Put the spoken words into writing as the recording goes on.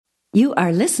You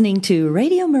are listening to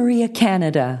Radio Maria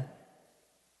Canada.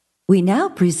 We now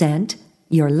present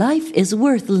Your Life is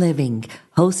Worth Living,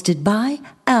 hosted by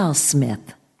Al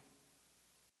Smith.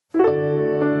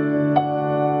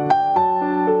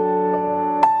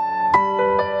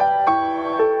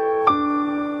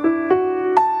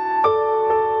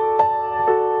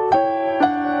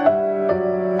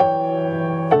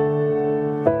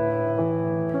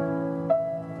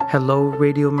 Hello,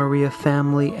 Radio Maria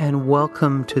family, and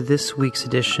welcome to this week's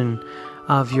edition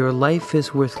of Your Life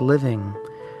is Worth Living,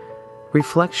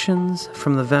 Reflections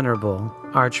from the Venerable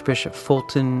Archbishop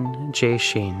Fulton J.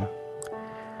 Sheen.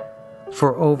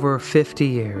 For over 50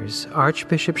 years,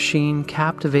 Archbishop Sheen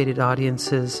captivated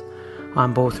audiences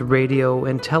on both radio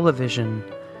and television.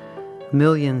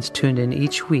 Millions tuned in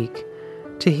each week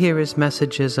to hear his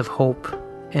messages of hope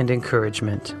and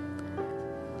encouragement.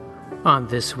 On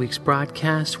this week's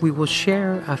broadcast, we will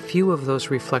share a few of those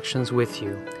reflections with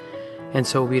you, and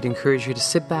so we'd encourage you to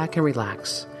sit back and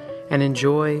relax and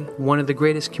enjoy one of the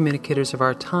greatest communicators of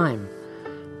our time,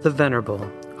 the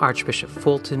Venerable Archbishop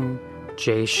Fulton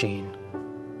J. Sheen.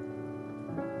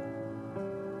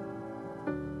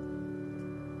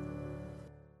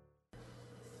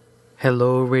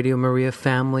 Hello, Radio Maria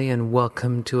family, and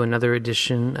welcome to another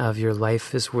edition of Your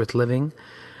Life is Worth Living.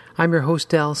 I'm your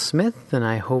host, Al Smith, and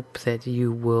I hope that you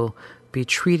will be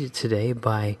treated today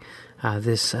by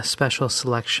this special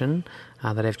selection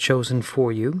that I've chosen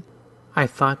for you. I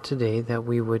thought today that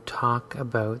we would talk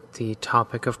about the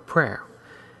topic of prayer,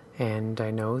 and I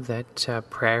know that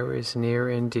prayer is near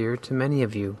and dear to many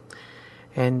of you.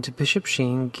 And Bishop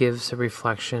Sheen gives a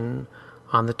reflection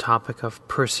on the topic of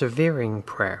persevering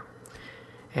prayer,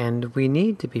 and we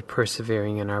need to be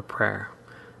persevering in our prayer.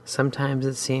 Sometimes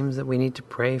it seems that we need to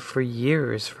pray for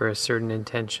years for a certain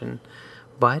intention,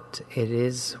 but it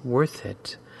is worth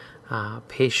it.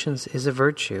 Patience is a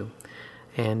virtue.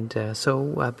 And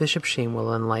so Bishop Sheen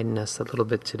will enlighten us a little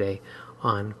bit today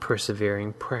on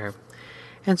persevering prayer.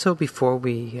 And so before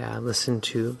we listen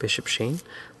to Bishop Sheen,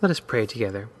 let us pray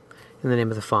together. In the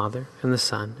name of the Father, and the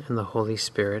Son, and the Holy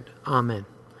Spirit. Amen.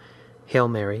 Hail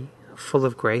Mary, full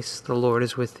of grace, the Lord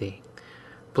is with thee.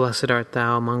 Blessed art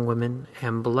thou among women,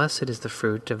 and blessed is the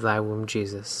fruit of thy womb,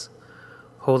 Jesus.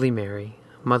 Holy Mary,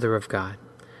 Mother of God,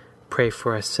 pray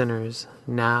for us sinners,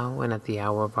 now and at the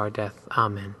hour of our death.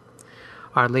 Amen.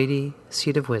 Our Lady,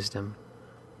 Seat of Wisdom,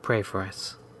 pray for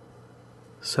us.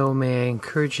 So may I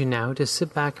encourage you now to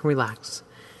sit back and relax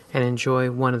and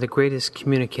enjoy one of the greatest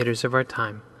communicators of our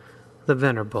time, the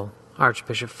Venerable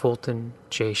Archbishop Fulton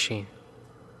J. Sheen.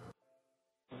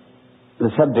 The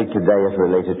subject today is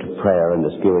related to prayer and the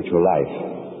spiritual life.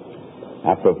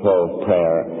 Apropos of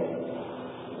prayer,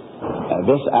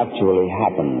 this actually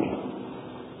happened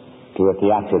to a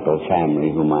theatrical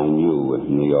family whom I knew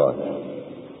in New York.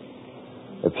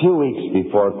 A few weeks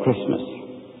before Christmas,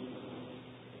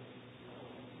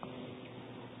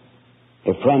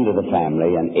 a friend of the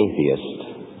family, an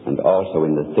atheist, and also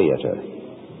in the theater,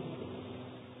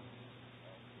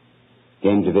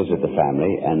 came to visit the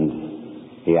family, and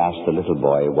he asked the little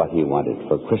boy what he wanted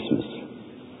for Christmas.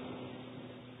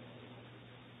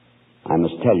 I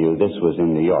must tell you, this was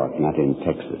in New York, not in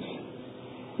Texas.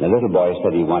 The little boy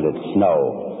said he wanted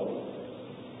snow.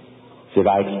 Should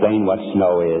I explain what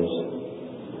snow is?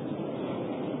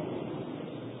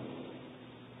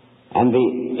 And the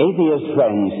atheist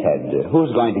friend said,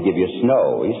 "Who's going to give you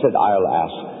snow?" He said, "I'll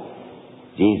ask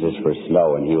Jesus for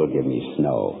snow, and he will give me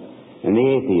snow." And the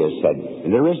atheist said,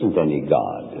 "There isn't any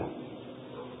God.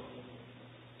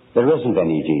 There isn't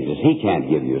any Jesus. He can't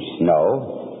give you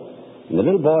snow." And the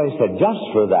little boy said, "Just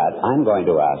for that, I'm going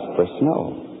to ask for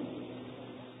snow.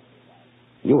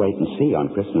 You wait and see. On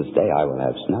Christmas Day, I will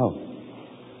have snow."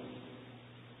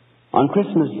 On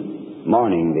Christmas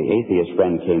morning, the atheist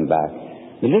friend came back.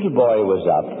 The little boy was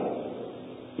up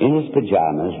in his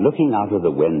pajamas, looking out of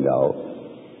the window,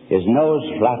 his nose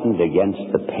flattened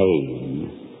against the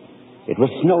pane. It was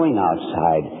snowing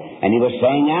outside. And he was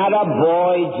saying,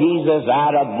 "Attaboy, Jesus,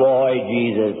 attaboy,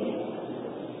 Jesus."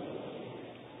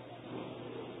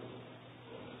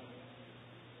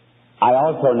 I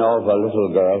also know of a little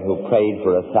girl who prayed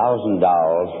for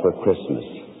 $1,000 for Christmas.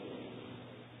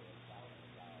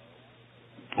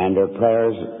 And her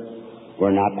prayers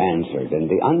were not answered. And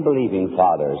the unbelieving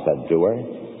father said to her,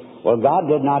 "Well, God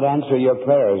did not answer your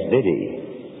prayers, did he?"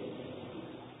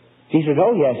 She said,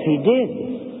 "Oh, yes, he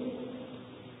did."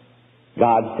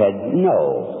 God said,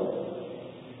 "No."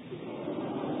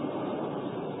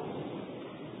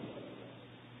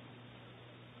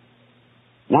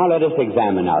 Now let us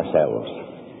examine ourselves.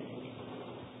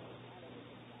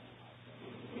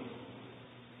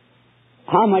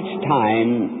 How much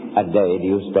time a day do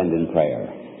you spend in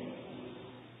prayer?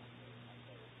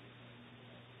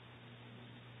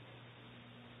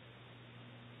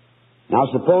 Now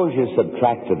suppose you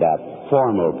subtract to that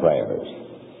formal prayers.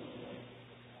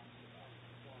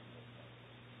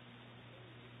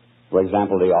 For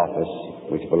example, the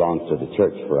office, which belongs to the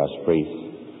church for us priests,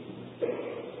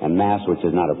 and Mass, which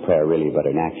is not a prayer really, but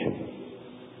an action.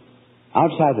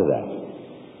 Outside of that,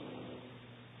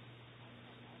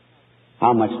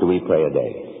 how much do we pray a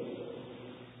day?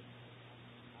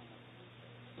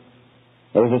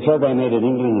 There was a survey made in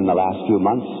England in the last few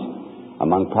months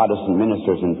among Protestant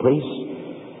ministers and priests,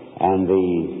 and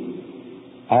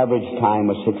the average time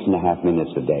was 6.5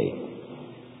 minutes a day.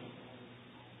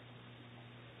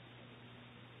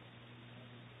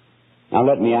 Now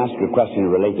let me ask you a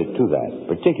question related to that,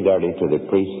 particularly to the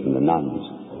priests and the nuns.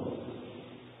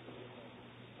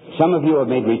 Some of you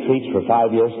have made retreats for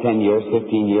 5 years, 10 years,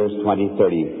 15 years, 20,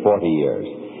 30, 40 years.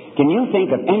 Can you think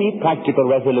of any practical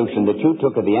resolution that you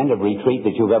took at the end of retreat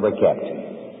that you've ever kept?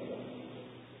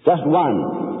 Just one.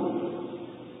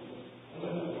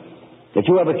 That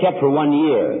you ever kept for 1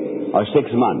 year or 6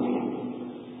 months.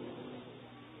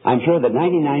 I'm sure that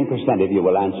 99% of you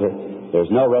will answer,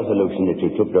 there's no resolution that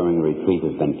you took during a retreat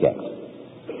has been kept.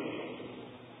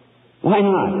 Why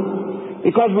not?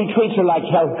 Because retreats are like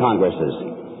health congresses.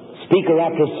 Speaker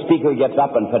after speaker gets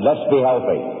up and said, let's be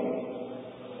healthy.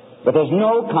 But there's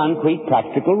no concrete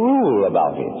practical rule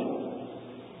about it.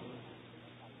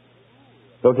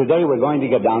 So today we're going to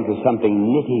get down to something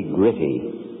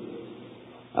nitty-gritty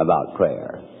about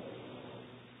prayer,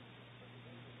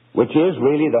 which is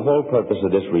really the whole purpose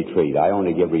of this retreat. I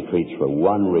only give retreats for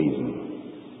one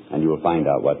reason, and you will find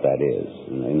out what that is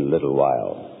in a little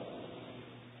while.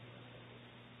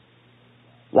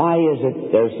 Why is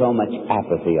it there's so much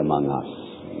apathy among us?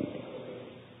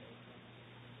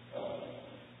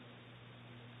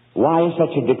 Why is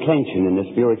such a declension in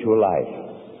the spiritual life?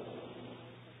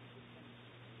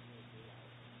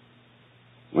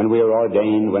 When we were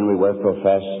ordained, when we were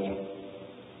professed,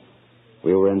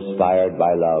 we were inspired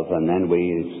by love, and then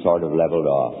we sort of leveled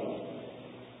off.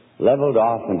 Leveled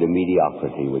off into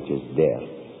mediocrity, which is death.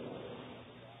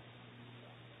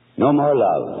 No more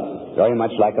love, very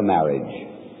much like a marriage.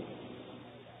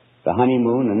 The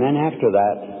honeymoon, and then after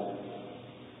that,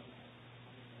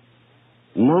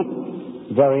 not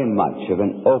very much of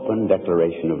an open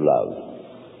declaration of love.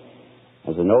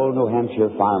 As an old New Hampshire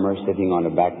farmer sitting on a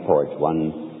back porch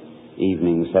one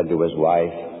evening said to his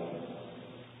wife,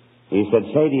 he said,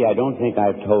 Sadie, I don't think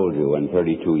I've told you in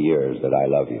 32 years that I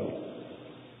love you.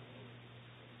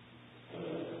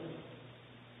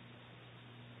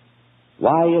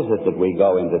 Why is it that we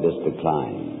go into this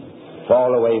decline,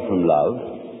 fall away from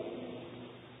love?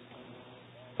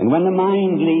 And when the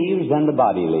mind leaves, then the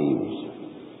body leaves.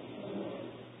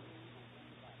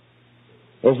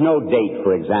 There's no date,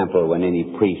 for example, when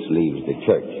any priest leaves the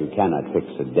church. You cannot fix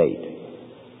a date.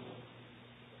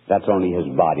 That's only his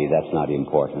body. That's not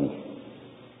important.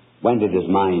 When did his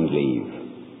mind leave?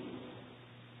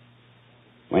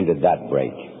 When did that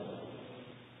break?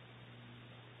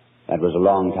 That was a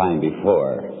long time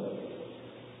before.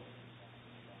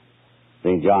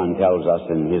 St. John tells us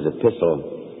in his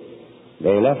epistle,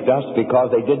 they left us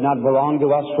because they did not belong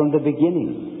to us from the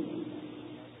beginning.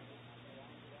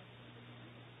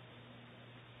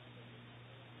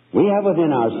 We have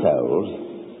within ourselves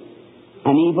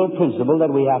an evil principle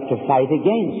that we have to fight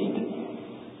against.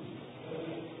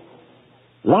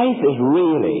 Life is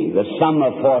really the sum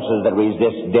of forces that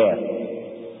resist death.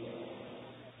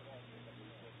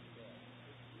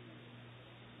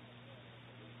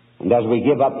 And as we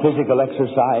give up physical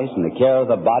exercise and the care of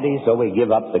the body, so we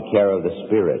give up the care of the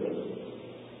spirit.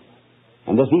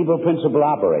 And this evil principle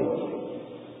operates.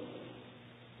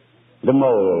 The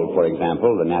mole, for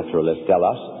example, the naturalists tell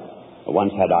us,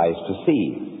 once had eyes to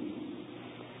see.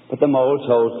 But the mole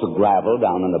chose to gravel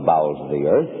down in the bowels of the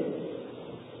earth.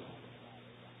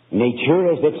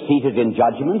 Nature, as if seated in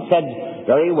judgment, said,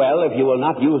 very well, if you will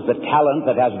not use the talent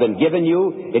that has been given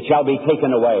you, it shall be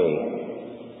taken away.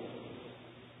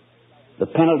 The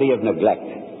penalty of neglect.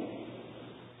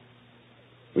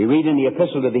 We read in the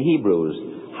Epistle to the Hebrews,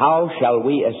 how shall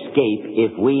we escape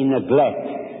if we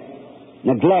neglect?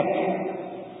 Neglect.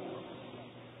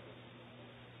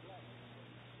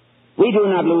 We do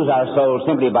not lose our souls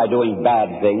simply by doing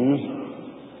bad things.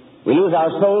 We lose our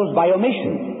souls by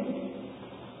omission.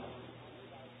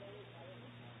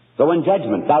 So in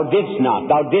judgment, thou didst not,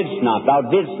 thou didst not, thou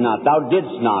didst not, thou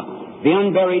didst not, the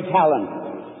unburied talent.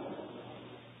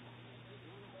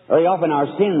 Very often our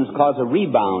sins cause a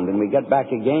rebound and we get back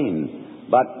again.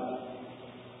 But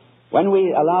When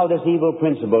we allow this evil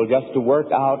principle just to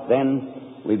work out,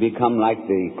 then we become like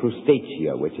the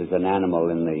crustacea, which is an animal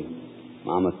in the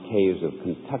Mammoth Caves of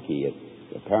Kentucky. It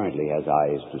apparently has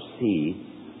eyes to see,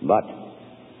 but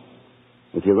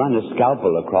if you run a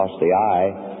scalpel across the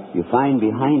eye, you find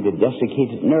behind it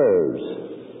desiccated nerves.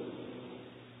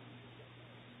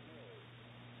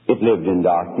 It lived in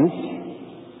darkness,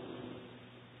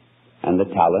 and the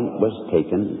talent was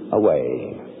taken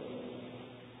away.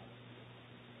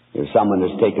 If someone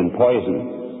has taken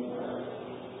poison,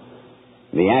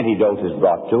 the antidote is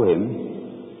brought to him.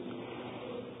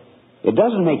 It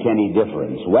doesn't make any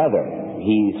difference whether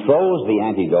he throws the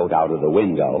antidote out of the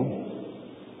window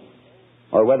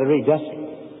or whether he just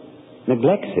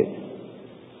neglects it.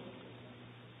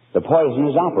 The poison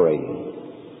is operating,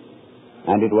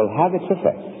 and it will have its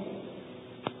effect.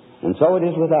 And so it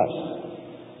is with us.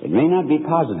 It may not be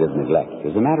positive neglect.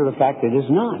 As a matter of fact, it is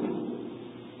not.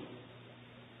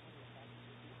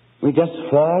 We just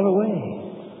fall away.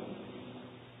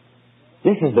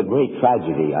 This is the great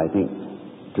tragedy, I think,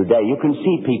 today. You can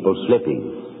see people slipping.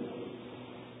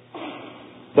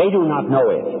 They do not know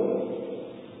it.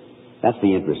 That's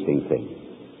the interesting thing.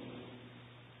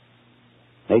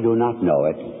 They do not know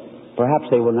it. Perhaps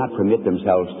they will not permit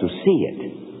themselves to see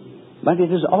it. But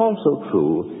it is also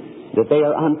true that they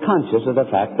are unconscious of the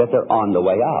fact that they're on the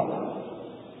way out.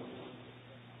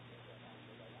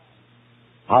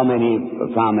 How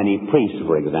many priests,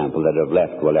 for example, that have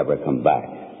left will ever come back?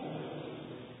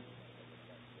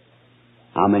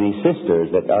 How many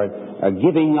sisters that are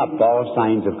giving up all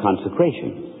signs of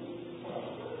consecration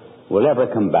will ever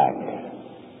come back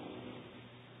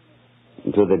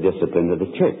into the discipline of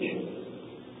the church?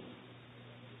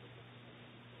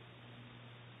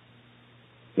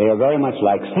 They are very much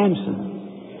like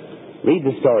Samson. Read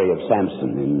the story of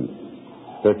Samson in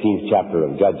 13th chapter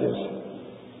of Judges.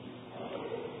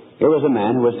 Here was a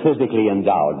man who was physically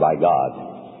endowed by God.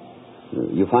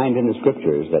 You find in the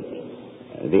scriptures that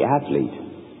the athlete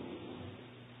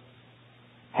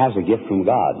has a gift from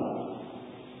God.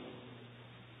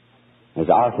 As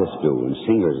artists do and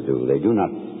singers do, they do not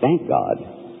thank God,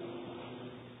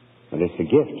 but it's a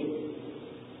gift.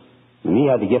 And he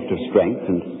had the gift of strength,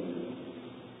 and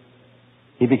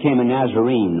he became a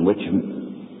Nazarene, which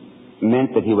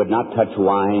meant that he would not touch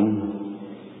wine,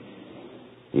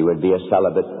 he would be a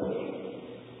celibate,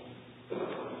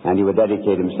 and he would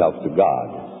dedicate himself to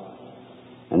God.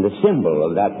 And the symbol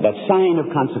of that sign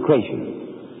of consecration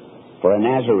for a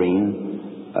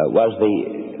Nazarene was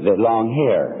the long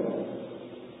hair.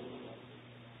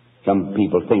 Some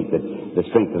people think that the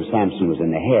strength of Samson was in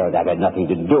the hair. That had nothing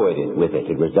to do with it.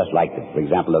 It was just like, for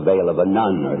example, the veil of a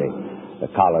nun or the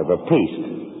collar of a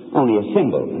priest. Only a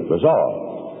symbol, it was all.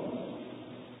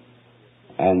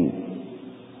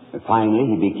 And finally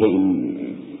he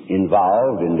became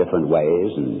involved in different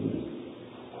ways, and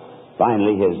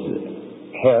finally his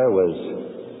hair was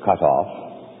cut off.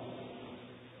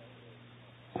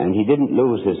 And he didn't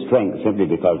lose his strength simply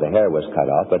because the hair was cut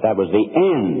off, but that was the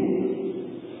end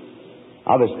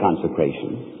of his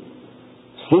consecration,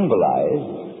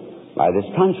 symbolized by this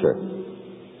tonsure.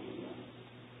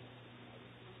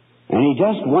 And he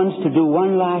just wants to do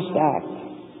one last act.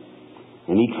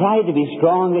 And he tried to be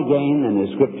strong again, and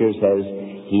the scripture says,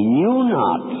 he knew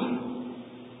not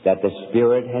that the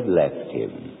Spirit had left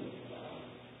him.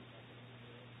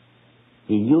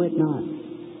 He knew it not.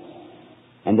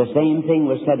 And the same thing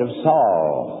was said of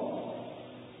Saul.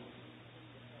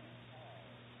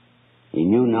 He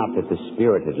knew not that the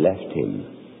Spirit had left him.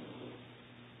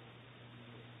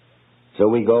 So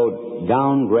we go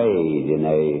downgrade in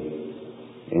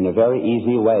a very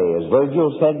easy way. As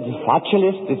Virgil said,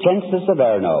 facilis descensus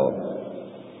averno.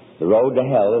 The road to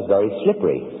hell is very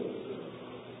slippery.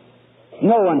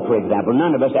 No one, for example,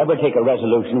 none of us ever take a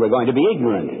resolution we're going to be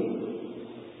ignorant.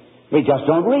 We just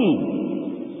don't read.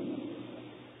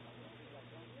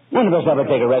 None of us ever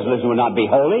take a resolution we'll not be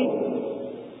holy.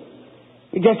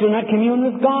 We just do not commune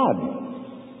with God.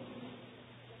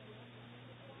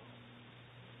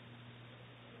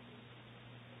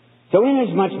 So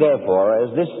inasmuch, therefore,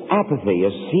 as this apathy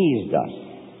has seized us,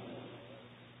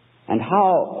 and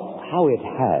how it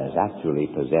has actually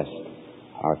possessed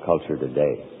our culture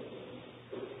today.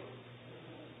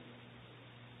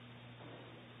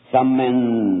 Some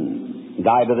men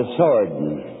die by the sword,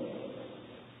 and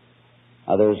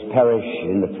others perish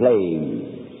in the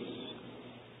flames.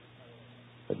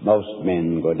 But most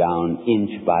men go down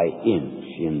inch by inch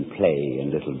in play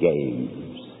and little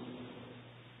games.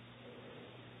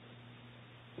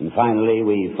 And finally,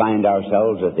 we find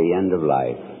ourselves at the end of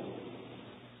life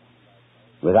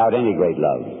without any great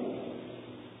love.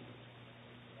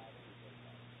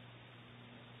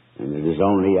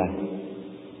 only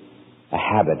a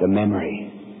habit, a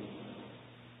memory,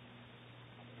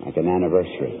 like an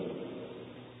anniversary.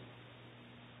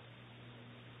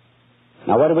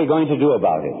 Now, what are we going to do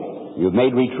about it? You've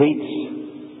made retreats.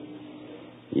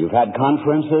 You've had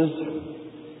conferences.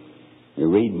 You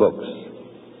read books.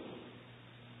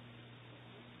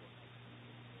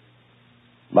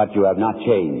 But you have not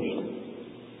changed.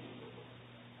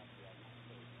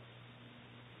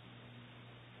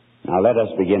 Now let us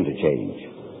begin to change.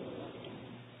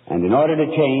 And in order to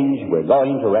change, we're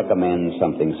going to recommend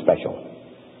something special.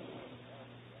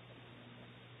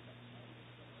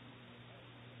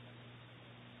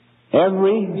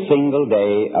 Every single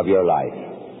day of your life,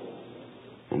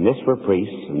 and this for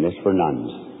priests and this for nuns,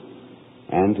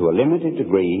 and to a limited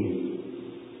degree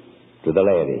to the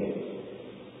laity.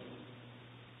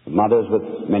 Mothers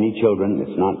with many children,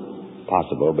 it's not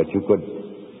possible, but you could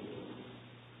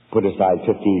put aside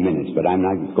 15 minutes, but I'm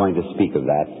not going to speak of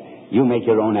that. You make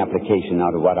your own application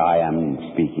out of what I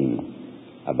am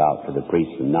speaking about for the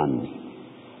priests and nuns.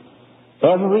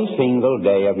 Every single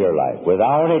day of your life,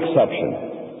 without exception,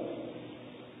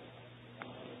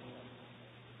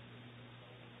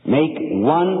 make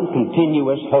one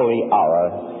continuous holy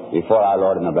hour before our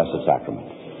Lord in the Blessed Sacrament.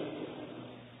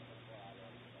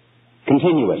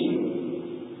 Continuous.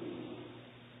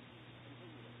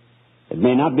 It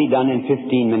may not be done in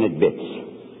 15-minute bits.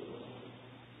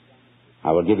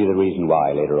 I will give you the reason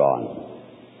why later on.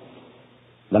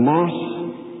 The Mass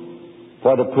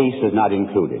for the priest is not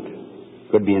included.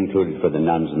 Could be included for the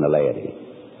nuns and the laity.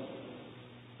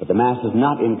 But the Mass is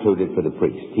not included for the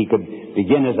priest. He could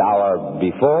begin his hour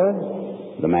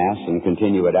before the Mass and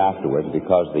continue it afterwards,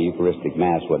 because the Eucharistic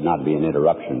Mass would not be an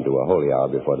interruption to a holy hour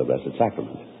before the Blessed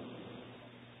Sacrament.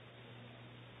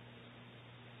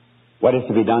 What is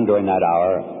to be done during that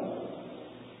hour?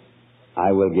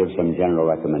 I will give some general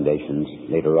recommendations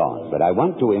later on. But I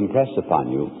want to impress upon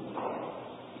you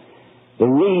the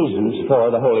reasons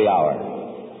for the holy hour.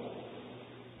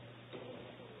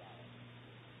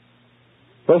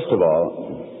 First of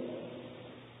all,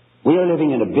 we are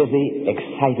living in a busy,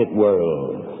 excited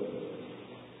world.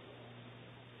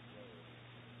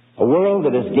 A world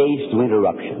that is gauged to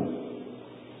interruption,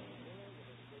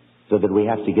 so that we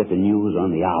have to get the news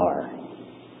on the hour.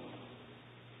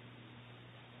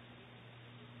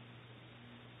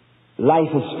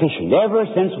 Life is fissioned. Ever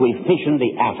since we fissioned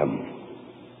the atom,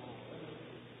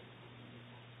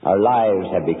 our lives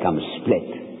have become split.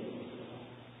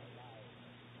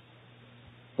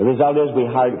 The result is we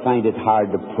find it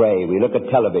hard to pray. We look at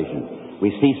television.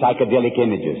 We see psychedelic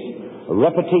images, a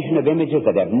repetition of images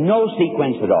that have no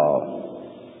sequence at all.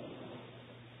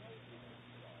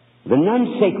 The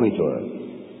non sequitur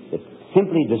that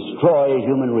simply destroys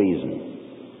human reason.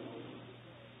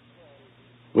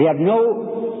 We have no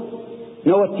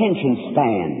attention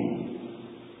span.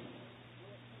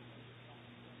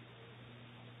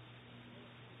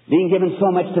 Being given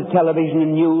so much to television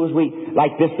and news, we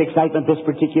like this excitement, this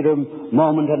particular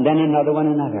moment, and then another one,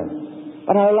 another.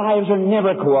 But our lives are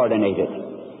never coordinated.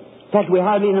 In fact, we're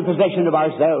hardly in a possession of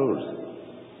ourselves.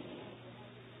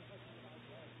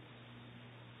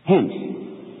 Hence,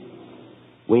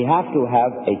 we have to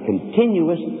have a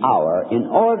continuous hour in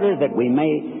order that we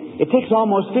may... It takes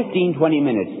almost 15, 20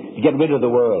 minutes to get rid of the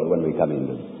world when we come in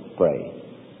to pray.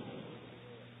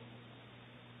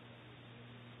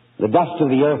 The dust of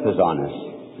the earth is on us,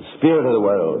 the spirit of the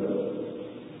world.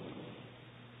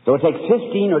 So it takes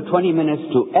 15 or 20 minutes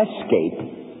to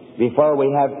escape before we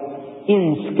have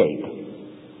inscape.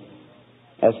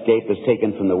 Escape is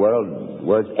taken from the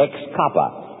word ex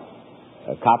capa.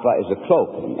 Kappa is a cloak,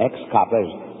 and ex kappa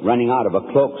is running out of a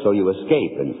cloak so you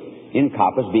escape, and in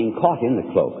kappa is being caught in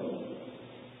the cloak.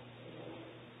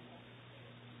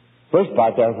 First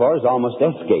part, therefore, is almost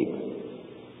escape,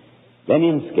 then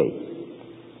inscape.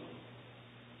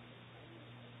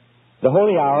 The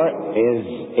holy hour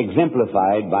is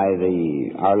exemplified by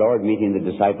our Lord meeting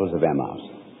the disciples of Emmaus.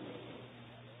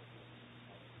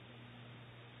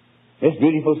 This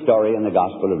beautiful story in the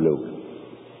Gospel of Luke.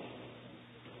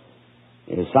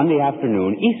 It is Sunday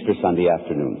afternoon, Easter Sunday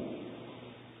afternoon.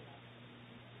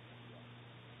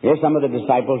 Here some of the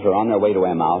disciples are on their way to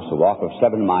Emmaus, a walk of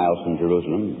 7 miles from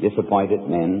Jerusalem, disappointed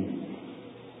men,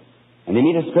 and they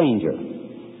meet a stranger.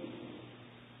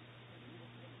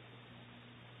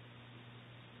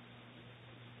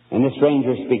 And the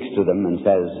stranger speaks to them and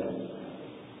says,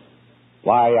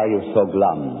 "Why are you so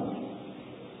glum?"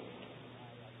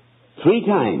 3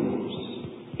 times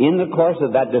in the course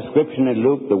of that description in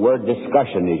Luke, the word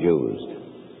discussion is used.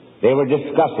 They were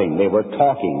discussing, they were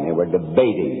talking, they were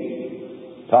debating.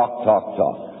 Talk.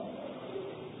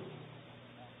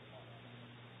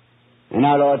 And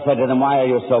our Lord said to them, why are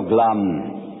you so glum?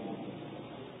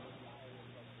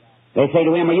 They say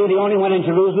to him, are you the only one in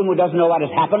Jerusalem who doesn't know what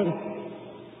has happened?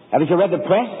 Haven't you read the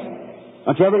press?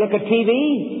 Don't you ever look at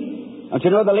TV? Don't you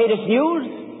know the latest news?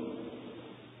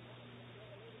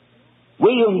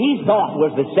 We whom he thought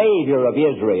was the Savior of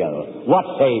Israel. What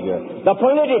Savior? The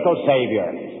political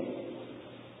Savior.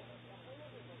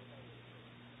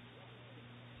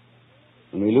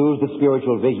 When we lose the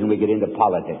spiritual vision, we get into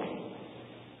politics.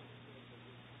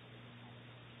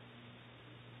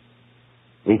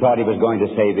 We thought he was going to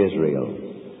save Israel.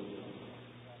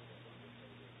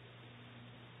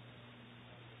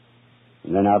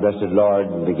 And then our blessed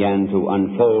Lord began to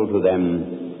unfold to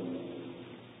them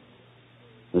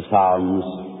the Psalms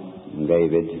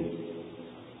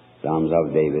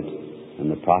of David,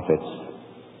 and the prophets.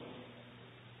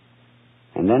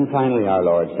 And then finally our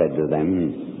Lord said to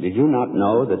them, did you not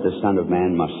know that the Son of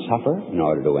Man must suffer in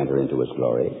order to enter into his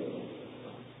glory?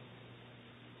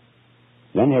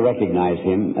 Then they recognize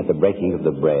him at the breaking of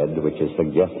the bread, which is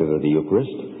suggestive of the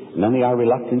Eucharist, and then they are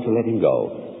reluctant to let him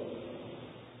go.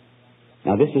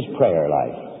 Now this is prayer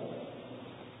life.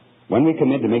 When we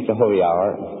commit to make the holy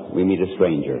hour, we meet a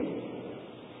stranger.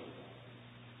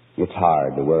 It's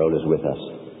hard. The world is with us.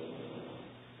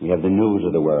 We have the news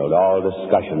of the world. All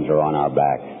discussions are on our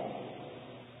back.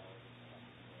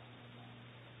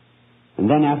 And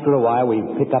then after a while, we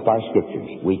pick up our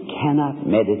scriptures. We cannot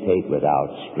meditate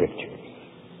without scriptures.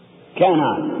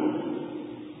 Cannot.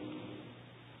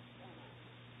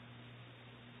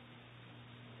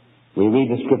 We read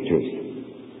the scriptures.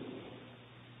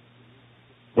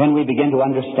 Then we begin to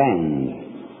understand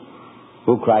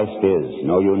who Christ is.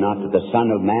 Know you not that the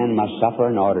Son of Man must suffer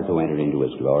in order to enter into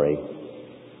his glory?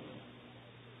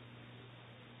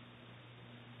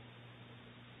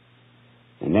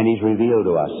 And then he's revealed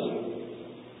to us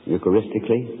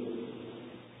Eucharistically,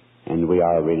 and we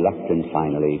are reluctant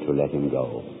finally to let him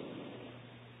go.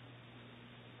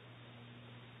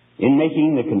 In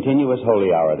making the continuous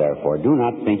holy hour, therefore, do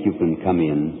not think you can come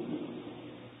in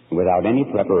without any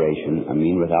preparation,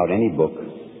 without any book,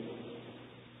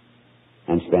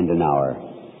 and spend an hour.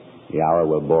 The hour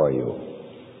will bore you.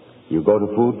 You go to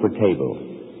food for table.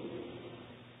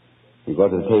 You go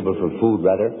to the table for food,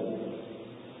 rather,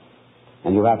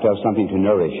 and you have to have something to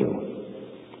nourish you.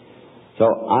 So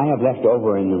I have left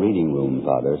over in the reading room,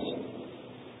 Fathers,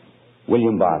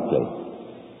 William Barclay.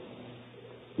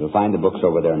 You'll find the books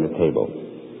over there on the table.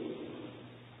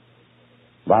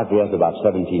 Barclay has about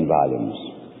 17 volumes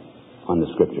on the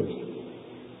scriptures.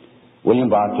 William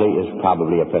Barclay is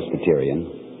probably a Presbyterian,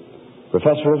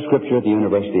 professor of scripture at the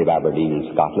University of Aberdeen in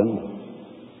Scotland,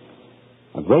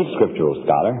 a great scriptural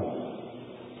scholar.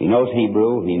 He knows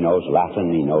Hebrew, he knows Latin,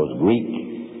 he knows Greek,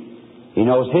 he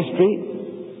knows history,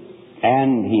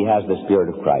 and he has the Spirit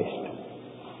of Christ.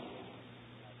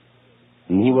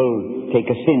 And he will take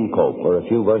a syncope or a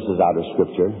few verses out of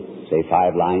scripture, say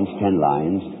 5 lines, 10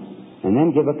 lines, and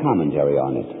then give a commentary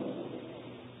on it.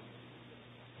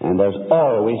 And there's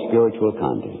always spiritual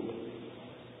content.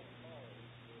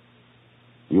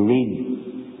 You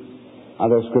read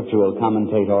other scriptural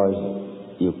commentators,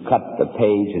 you cut the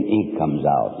page and ink comes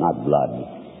out, not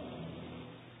blood.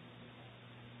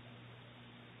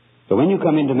 So when you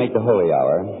come in to make the holy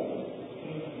hour,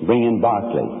 bring in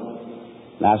Barclay.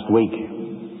 Last week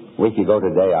ago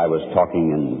today, I was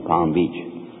talking in Palm Beach.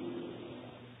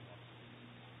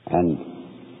 And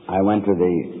I went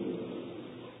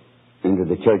into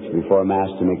the church before Mass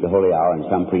to make the holy hour, and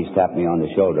some priest tapped me on the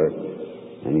shoulder,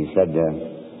 and he said,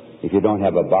 if you don't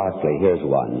have a Barclay, here's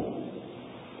one.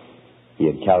 He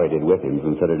had carried it with him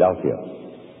from Philadelphia.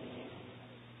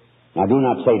 Now do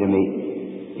not say to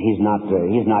me, he's not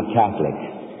Catholic.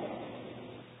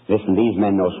 Listen, these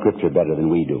men know Scripture better than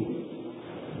we do.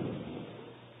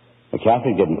 The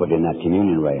Catholic didn't put in that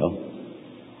communion rail.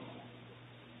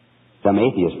 Some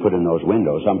atheists put in those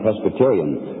windows. Some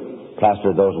Presbyterian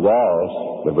plastered those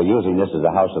walls, but we're using this as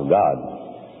a house of God.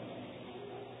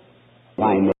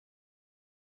 Find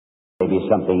maybe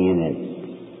something in it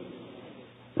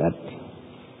that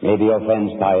maybe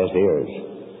offends pious ears.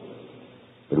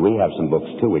 But we have some books,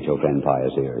 too, which offend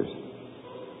pious ears.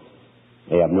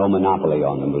 They have no monopoly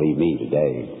on them, believe me,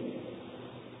 today.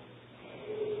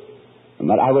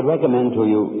 But I would recommend to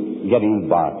you getting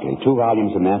Barclay. 2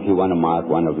 volumes of Matthew, 1 of Mark,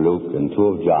 1 of Luke, and 2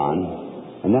 of John,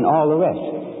 and then all the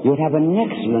rest. You would have an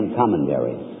excellent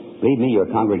commentary. Believe me, your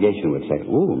congregation would say,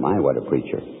 ooh, my, what a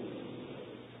preacher.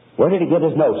 Where did he get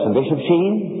his notes? From Bishop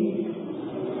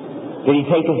Sheen? Did he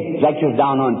take his lectures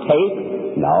down on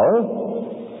tape? No.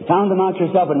 You found them out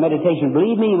yourself in meditation.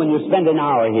 Believe me, when you spend an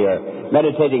hour here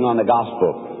meditating on the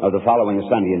gospel, of the following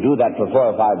Sunday, and do that for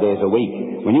 4 or 5 days a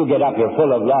week. When you get up, you're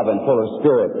full of love and full of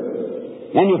spirit.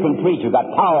 Then you can preach. You've got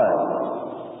power.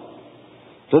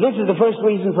 So this is the first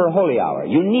reason for a holy hour.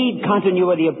 You need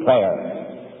continuity of prayer.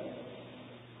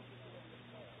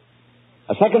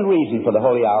 A second reason for the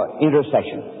holy hour,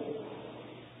 intercession.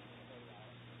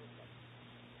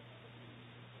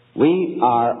 We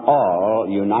are all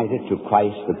united to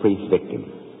Christ the priest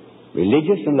victim,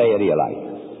 religious and laity alike.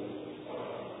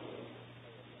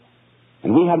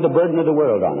 And we have the burden of the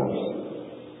world on us.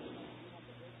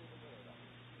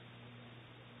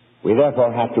 We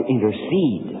therefore have to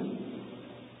intercede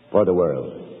for the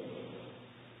world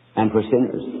and for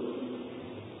sinners.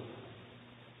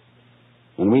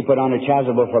 When we put on a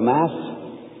chasuble for Mass,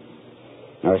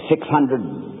 there are 600,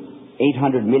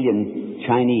 800 million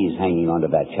Chinese hanging onto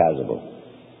that chasuble.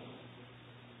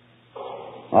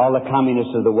 All the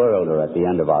communists of the world are at the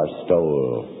end of our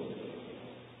stole.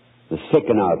 The sick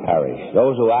in our parish,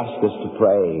 those who ask us to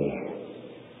pray,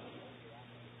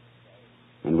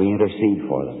 and we intercede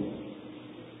for them.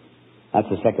 That's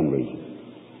the second reason.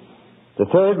 The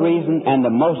third reason, and the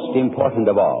most important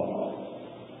of all,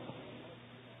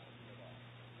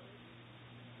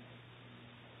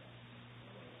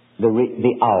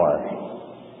 the hour.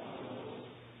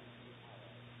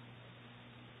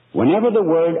 Whenever the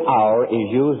word hour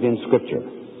is used in Scripture,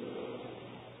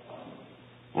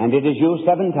 and it is used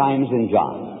 7 times in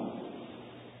John,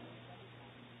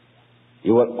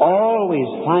 you will always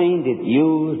find it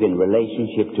used in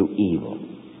relationship to evil.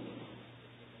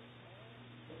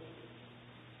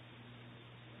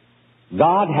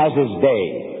 God has his day.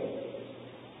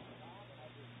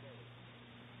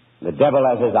 The devil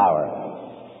has his hour.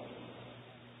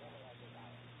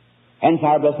 Hence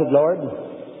our blessed Lord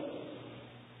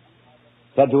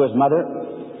said to his mother,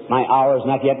 "My hour is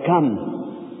not yet come."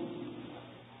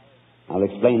 I'll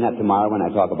explain that tomorrow when I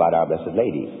talk about our Blessed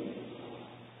Lady.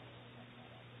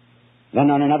 Then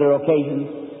on another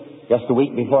occasion, just a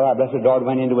week before our blessed Lord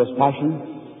went into his passion,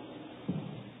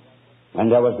 when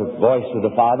there was the voice of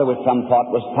the Father which some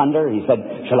thought was thunder, he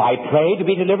said, "Shall I pray to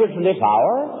be delivered from this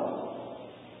hour?"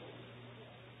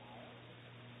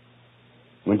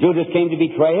 When Judas came to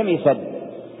betray him, he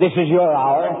said, "This is your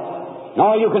hour. And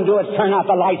all you can do is turn out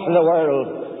the lights of the world."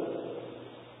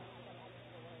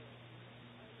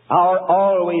 Hour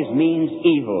always means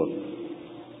evil.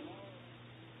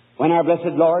 When our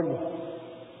blessed Lord,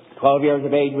 12 years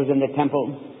of age, was in the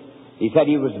temple, he said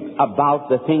he was about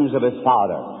the things of his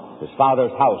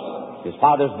Father's house, his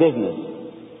Father's business.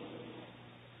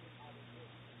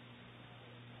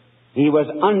 He was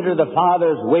under the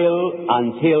Father's will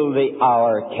until the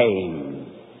hour came.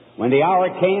 When the hour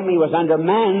came, he was under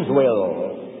man's will.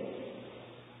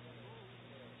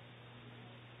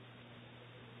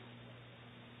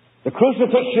 The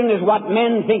crucifixion is what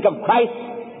men think of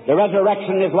Christ. The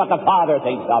resurrection is what the Father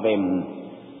thinks of him.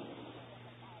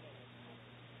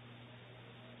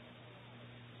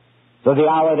 So the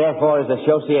hour, therefore, is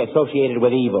associated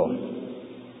with evil.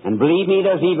 And believe me,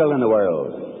 there's evil in the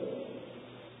world.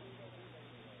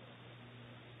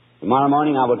 Tomorrow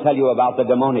morning I will tell you about the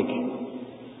demonic,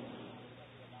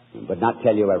 but not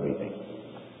tell you everything.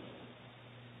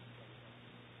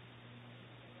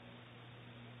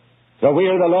 So we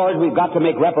are the Lord. We've got to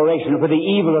make reparation for the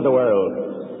evil of the world.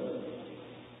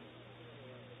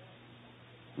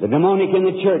 The demonic in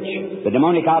the church, the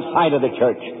demonic outside of the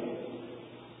church.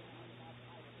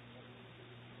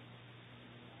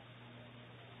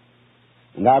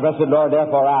 And our blessed Lord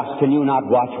therefore asked, "Can you not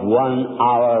watch 1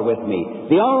 hour with me?"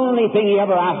 The only thing he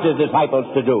ever asked his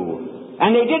disciples to do.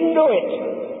 And they didn't do it.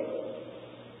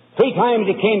 3 times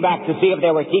he came back to see if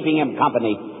they were keeping him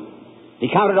company. He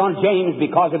counted on James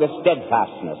because of his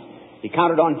steadfastness. He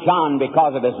counted on John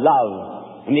because of his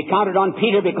love. And he counted on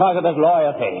Peter because of his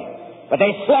loyalty. But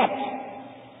they slept.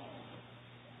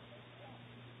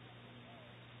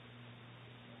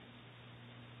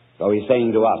 So he's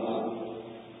saying to us,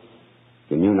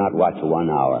 "Can you not watch 1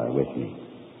 hour with me?"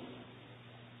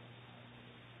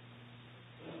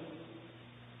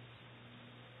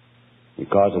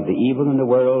 Because of the evil in the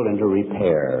world and to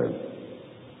repair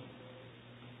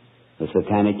the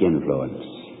satanic influence.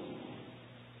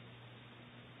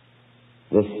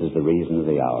 This is the reason of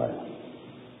the hour.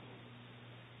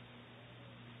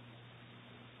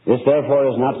 This, therefore,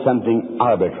 is not something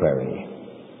arbitrary.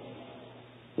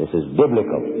 This is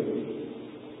biblical.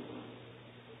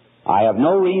 I have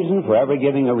no reason for ever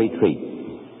giving a retreat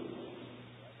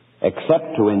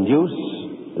except to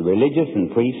induce the religious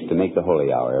and priests to make the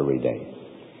holy hour every day.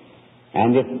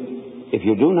 And if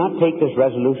you do not take this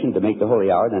resolution to make the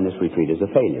holy hour, then this retreat is a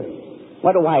failure.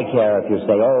 What do I care if you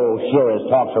say, "Oh, sure, his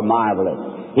talks are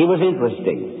marvelous. He was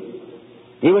interesting.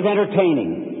 He was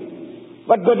entertaining.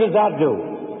 What good does that do?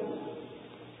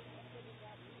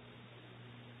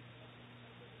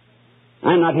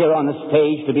 I'm not here on the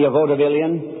stage to be a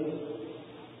vaudevillian.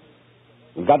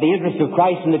 We've got the interest of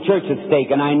Christ and the church at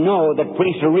stake, and I know that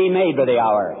priests are remade by the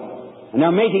hour, and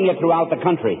they're making it throughout the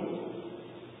country.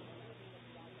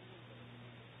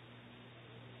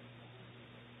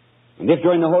 And if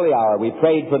during the holy hour we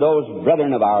prayed for those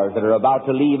brethren of ours that are about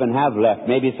to leave and have left,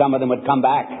 maybe some of them would come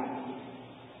back.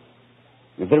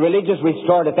 If the religious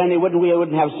restored it, then we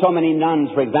wouldn't have so many nuns,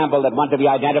 for example, that want to be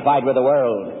identified with the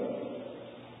world.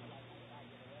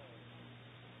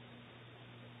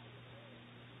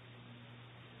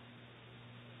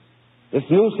 This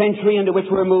new century into which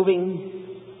we're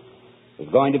moving is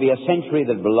going to be a century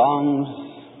that belongs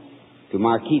to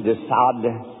Marquis de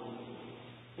Sade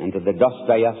and to the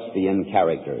Dostoevskian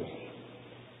characters.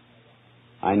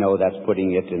 I know that's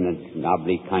putting it in an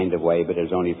oblique kind of way, but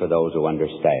it's only for those who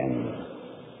understand.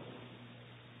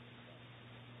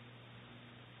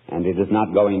 And it is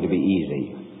not going to be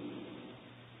easy.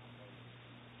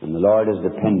 And the Lord is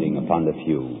depending upon the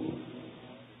few.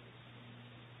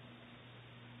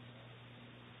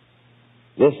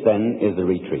 This, then, is the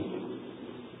retreat.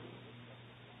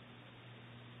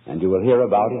 And you will hear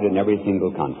about it in every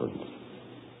single conference.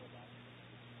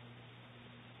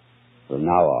 From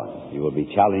now on, you will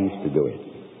be challenged to do it.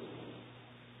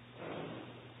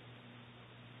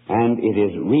 And it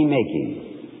is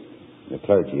remaking the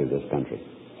clergy of this country.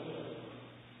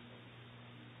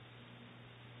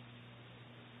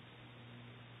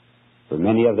 For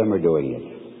many of them are doing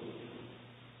it.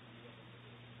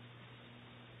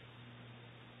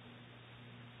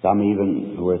 Some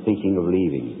even who were thinking of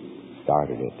leaving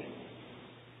started it.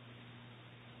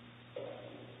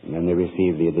 And then they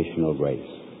received the additional grace.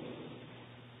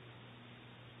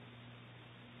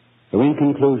 So in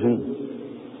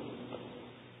conclusion,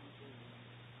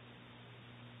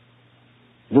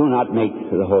 do not make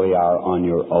the holy hour on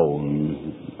your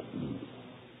own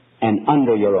and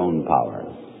under your own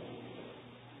power.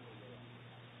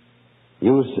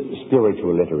 Use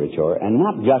spiritual literature and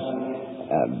not just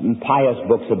pious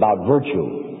books about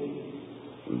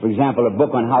virtue. For example, a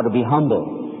book on how to be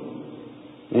humble.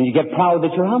 And you get proud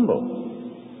that you're humble.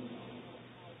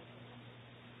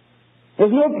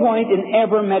 There's no point in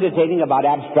ever meditating about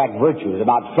abstract virtues,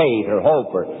 about faith or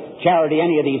hope or charity,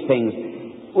 any of these things.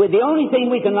 The only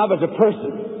thing we can love is a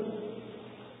person.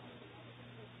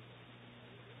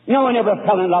 No one ever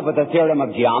fell in love with the theorem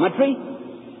of geometry.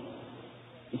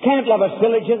 You can't love a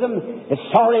syllogism. It's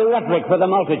sorry rhetoric for the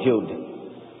multitude.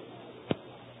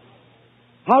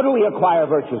 How do we acquire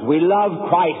virtues? We love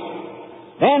Christ.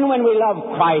 Then when we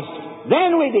love Christ,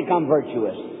 then we become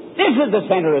virtuous. This is the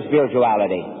center of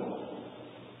spirituality.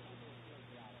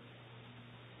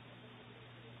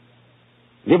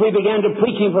 If we began to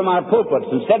preaching from our pulpits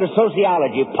instead of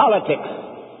sociology, politics,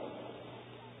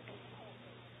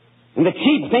 and the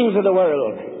cheap things of the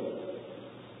world,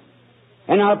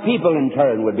 and our people in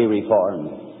turn would be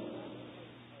reformed.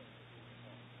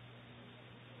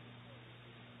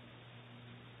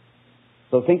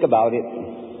 So think about it,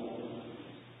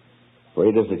 for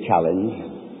it is a challenge.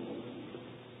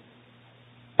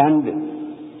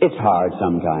 And it's hard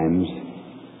sometimes.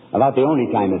 About the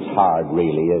only time it's hard,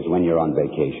 really, is when you're on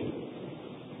vacation.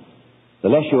 The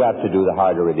less you have to do, the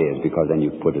harder it is, because then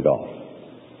you put it off.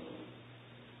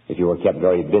 If you were kept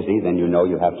very busy, then you know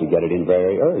you have to get it in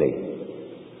very early.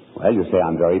 Well, you say,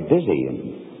 I'm very busy,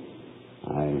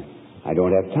 and I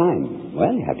don't have time.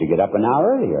 Well, you have to get up an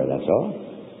hour earlier, that's all.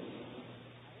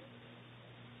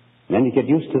 Then you get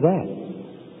used to that.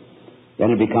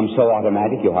 Then it becomes so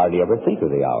automatic you hardly ever think of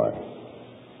the hour.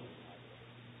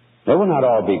 They will not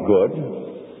all be good.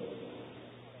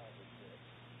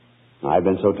 I've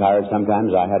been so tired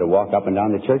sometimes I had to walk up and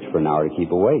down the church for an hour to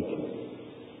keep awake.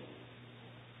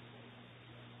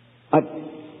 But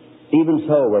even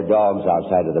so, we're dogs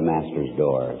outside of the Master's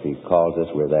door. If He calls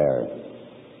us, we're there.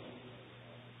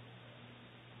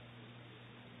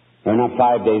 There are not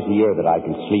 5 days a year that I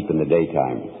can sleep in the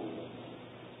daytime.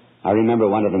 I remember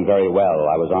one of them very well.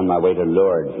 I was on my way to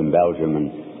Lourdes from Belgium,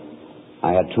 and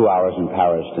I had 2 hours in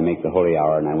Paris to make the holy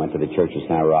hour, and I went to the church of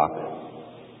Saint Roch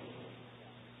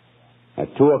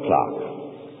at 2 o'clock.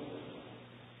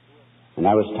 And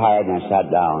I was tired, and I sat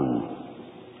down.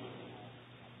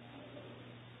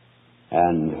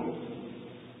 And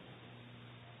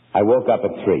I woke up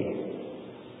at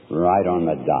 3, right on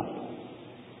the dot.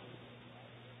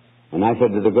 And I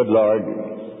said to the good Lord,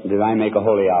 did I make a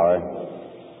holy hour?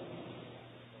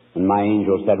 And my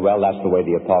angel said, well, that's the way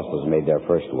the apostles made their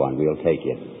first one. We'll take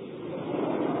it.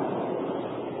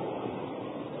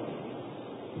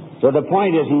 So the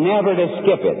point is never to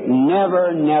skip it.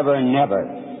 Never, never,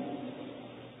 never.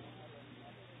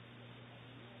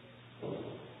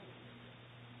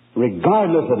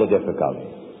 Regardless of the difficulty.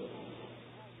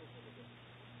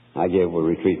 I gave a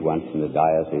retreat once in the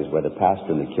diocese where the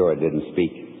pastor and the curate didn't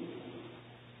speak.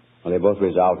 Well, they both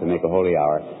resolved to make a holy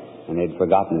hour, and they'd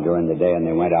forgotten it during the day, and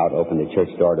they went out, opened the church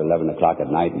door at 11 o'clock at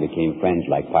night, and became friends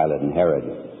like Pilate and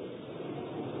Herod.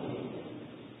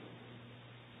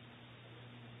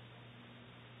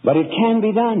 But it can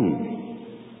be done.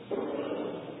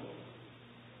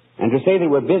 And to say that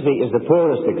we're busy is the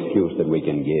poorest excuse that we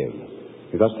can give.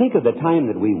 Because think of the time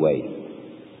that we waste.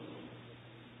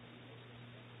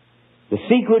 The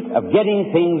secret of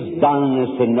getting things done is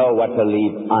to know what to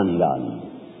leave undone.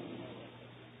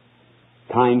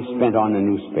 Time spent on a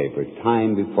newspaper,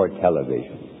 time before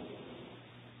television.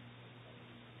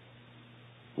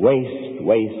 Waste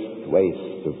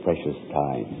of precious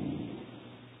time.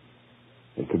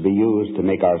 It could be used to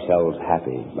make ourselves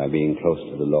happy by being close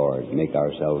to the Lord, make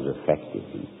ourselves effective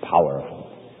and powerful.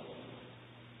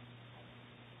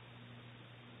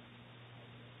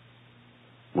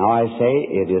 Now I say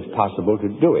it is possible to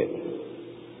do it.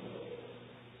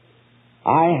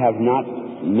 I have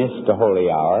not missed a holy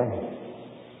hour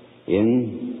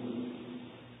in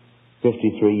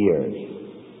 53 years.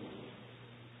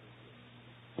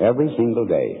 Every single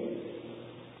day.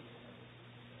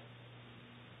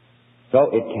 So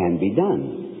it can be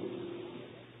done.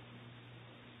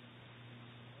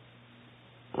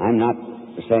 I'm not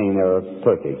saying they're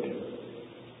perfect.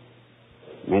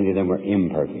 Many of them were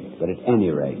imperfect, but at any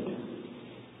rate,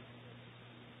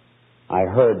 I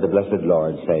heard the blessed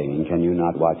Lord saying, "Can you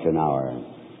not watch an hour?"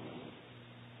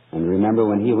 And remember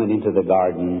when he went into the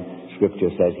garden,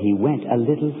 Scripture says he went a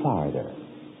little farther.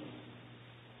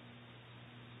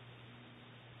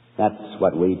 That's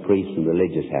what we priests and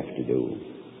religious have to do.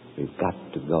 We've got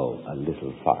to go a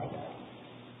little farther.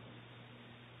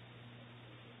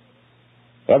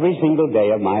 Every single day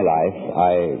of my life,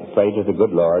 I pray to the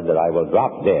good Lord that I will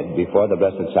drop dead before the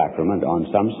Blessed Sacrament on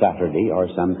some Saturday or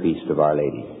some feast of Our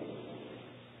Lady.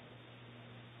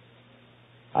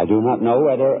 I do not know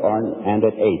whether, and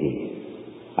at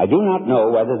 80, I do not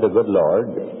know whether the good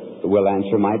Lord will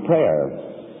answer my prayer.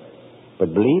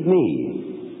 But believe me,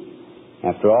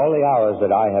 after all the hours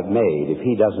that I have made, if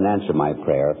he doesn't answer my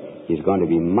prayer, he's going to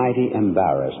be mighty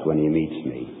embarrassed when he meets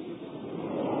me.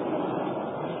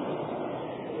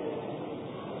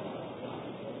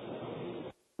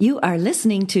 You are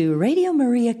listening to Radio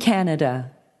Maria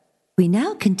Canada. We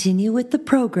now continue with the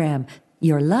program,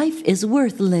 Your Life is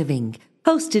Worth Living,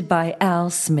 hosted by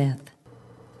Al Smith.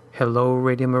 Hello,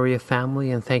 Radio Maria family,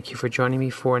 and thank you for joining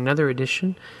me for another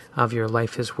edition of Your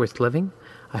Life is Worth Living.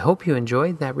 I hope you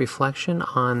enjoyed that reflection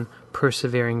on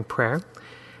persevering prayer.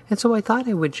 And so I thought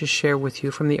I would just share with you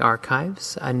from the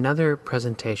archives another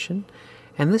presentation,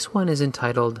 and this one is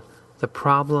entitled, The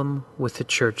Problem with the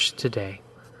Church Today.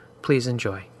 Please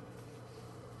enjoy.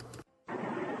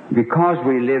 Because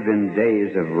we live in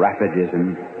days of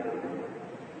rapidism,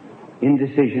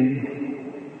 indecision,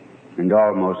 and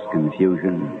almost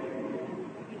confusion,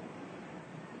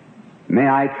 may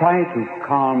I try to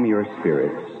calm your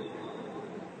spirits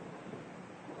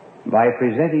by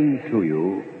presenting to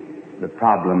you the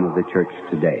problem of the church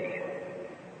today.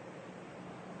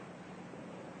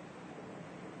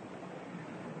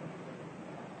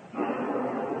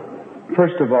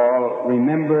 First of all,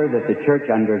 remember that the church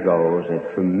undergoes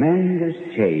a tremendous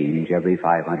change every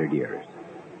 500 years.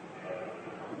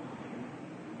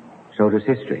 So does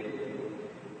history.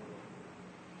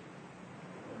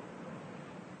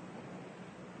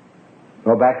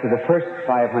 Go back to the first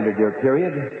 500-year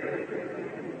period,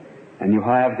 and you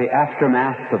have the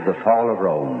aftermath of the fall of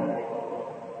Rome.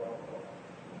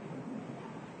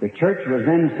 The church was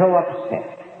then so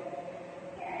upset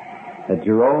that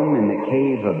Jerome in the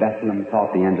cave of Bethlehem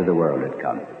thought the end of the world had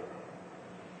come.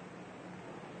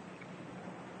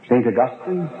 St.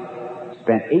 Augustine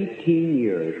spent 18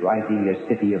 years writing The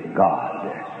City of God,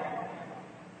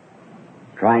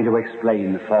 trying to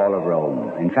explain the fall of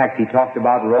Rome. In fact, he talked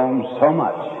about Rome so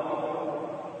much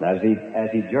that as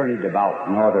he journeyed about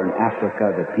northern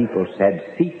Africa, the people said,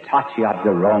 "Si taceat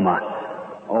de Roma."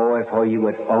 Oh, if you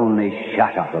would only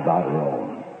shut up about Rome.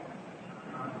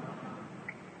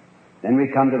 Then we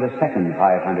come to the second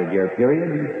 500-year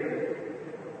period,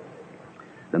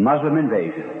 the Muslim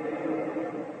invasion.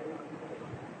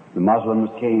 The Muslims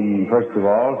came, first of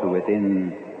all, to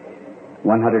within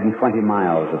 120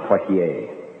 miles of Poitiers,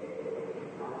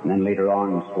 and then later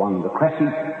on swung the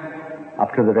crescent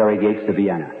up to the very gates of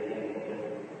Vienna.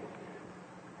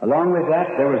 Along with that,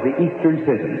 there was the Eastern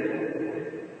Schism.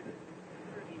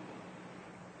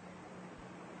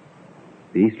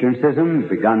 The Eastern Schism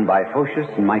begun by Photius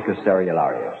and Micah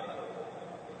Ceriolarius.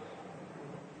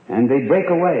 And they break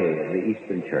away the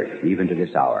Eastern Church, even to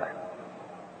this hour.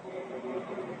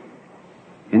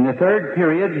 In the third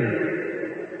period,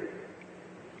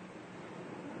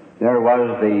 there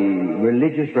was the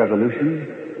religious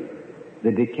revolution,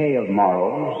 the decay of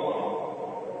morals,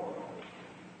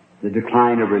 the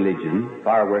decline of religion,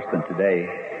 far worse than today.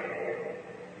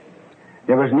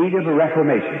 There was need of a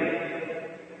reformation.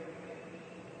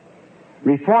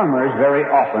 Reformers very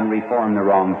often reform the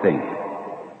wrong thing.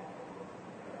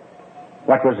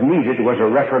 What was needed was a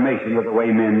reformation of the way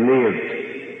men lived,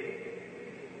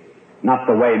 not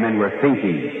the way men were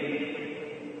thinking.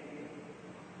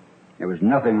 There was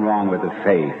nothing wrong with the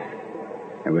faith.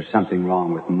 There was something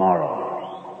wrong with morals.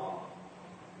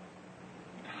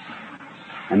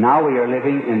 And now we are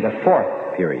living in the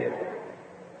fourth period.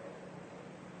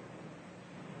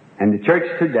 And the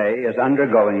church today is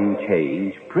undergoing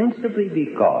change principally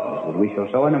because, as we shall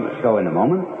show in a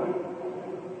moment,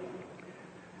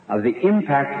 of the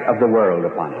impact of the world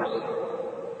upon us.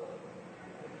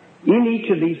 In each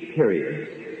of these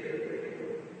periods,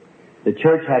 the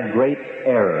church had great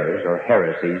errors or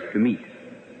heresies to meet.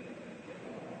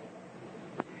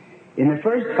 In the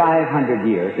first 500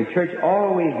 years, the church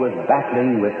always was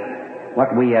battling with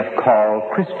what we have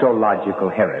called Christological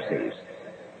heresies.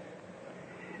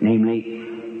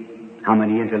 Namely, how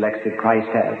many intellects did Christ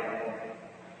have?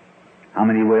 How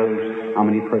many wills? How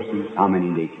many persons? How many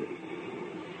natures?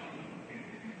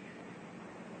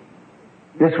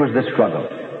 This was the struggle,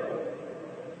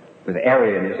 with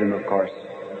Arianism, of course,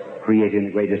 creating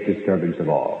the greatest disturbance of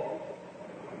all.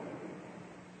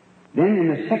 Then in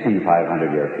the second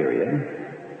 500-year period,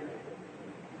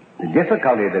 the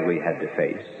difficulty that we had to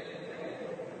face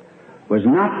was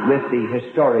not with the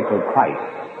historical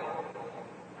Christ,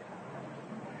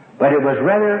 but it was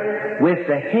rather with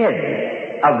the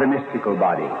head of the mystical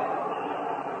body.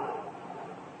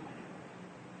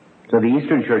 So the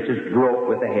Eastern churches broke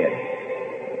with the head.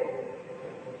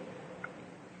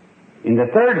 In the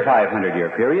third 500-year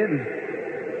period,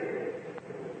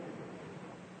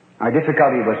 our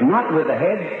difficulty was not with the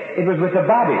head, it was with the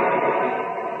body.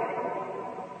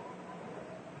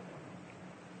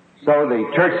 So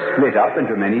the church split up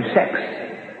into many sects.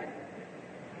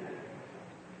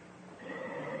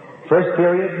 First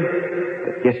period,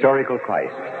 the historical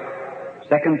Christ.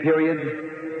 Second period,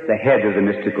 the head of the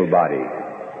mystical body,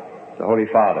 the Holy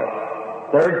Father.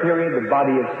 Third period, the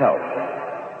body itself.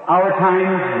 Our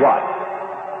times, what?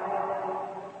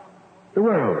 The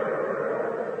world.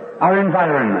 Our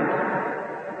environment.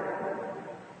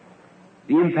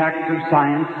 The impact of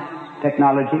science,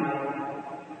 technology,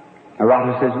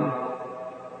 eroticism,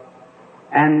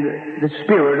 and the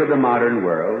spirit of the modern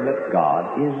world that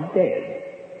God is dead.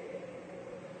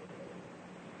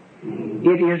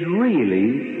 It is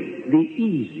really the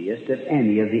easiest of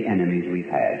any of the enemies we've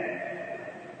had.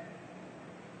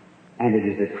 And it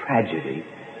is a tragedy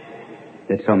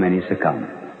that so many succumb.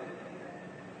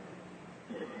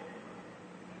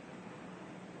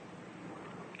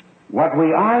 What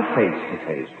we are face to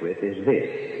face with is this.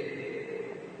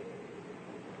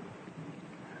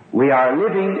 We are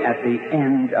living at the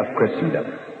end of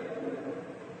Christendom.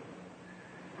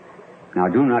 Now,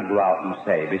 do not go out and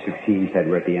say, Bishop Sheen said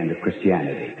we're at the end of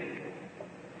Christianity.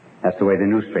 That's the way the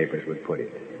newspapers would put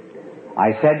it.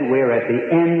 I said we're at the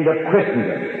end of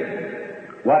Christendom.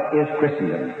 What is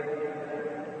Christendom?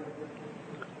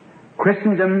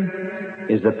 Christendom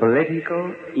is the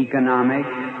political, economic,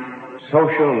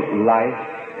 social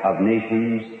life of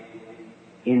nations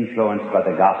influenced by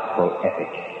the gospel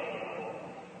ethic.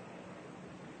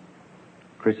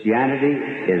 Christianity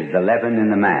is the leaven in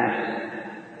the mass.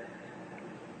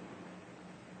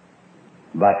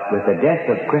 But with the death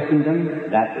of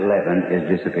Christendom, that leaven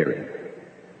is disappearing.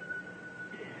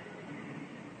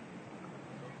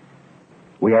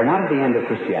 We are not at the end of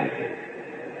Christianity,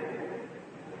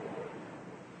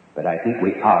 but I think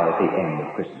we are at the end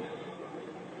of Christendom.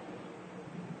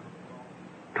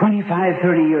 25,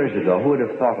 30 years ago, who would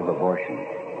have thought of abortion?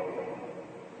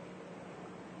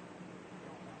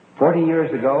 40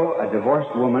 years ago, a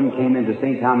divorced woman came into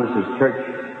St. Thomas's Church,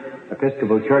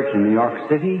 Episcopal Church in New York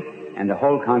City, and the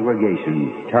whole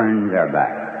congregation turned their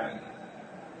backs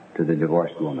to the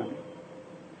divorced woman.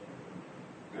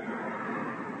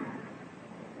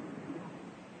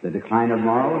 The decline of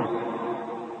morals,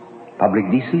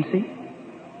 public decency.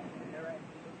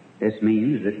 This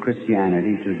means that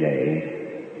Christianity today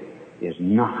is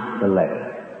not the leaven.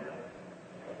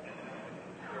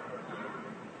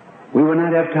 We will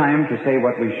not have time to say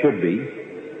what we should be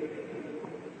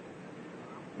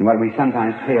and what we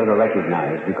sometimes fail to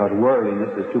recognize because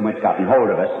worldliness has too much gotten hold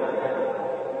of us.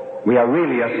 We are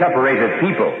really a separated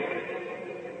people.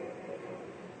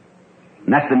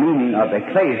 And that's the meaning of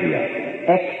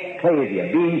ecclesia.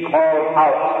 Ecclesia, being called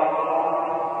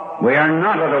out. We are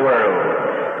not of the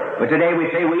world. But today we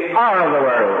say we are of the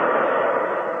world.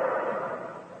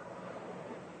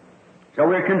 So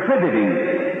we're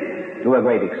contributing to a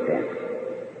great extent.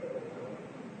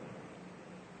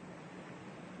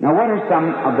 Now, what are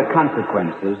some of the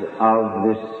consequences of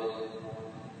this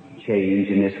change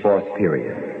in this fourth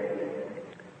period?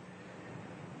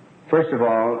 First of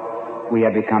all, we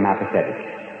have become apathetic.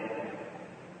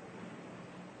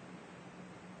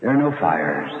 There are no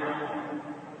fires.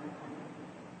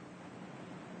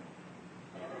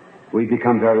 We've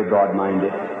become very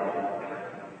broad-minded,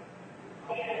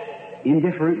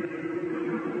 indifferent.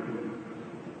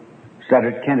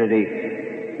 Studdert Kennedy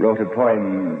wrote a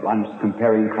poem once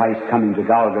comparing Christ coming to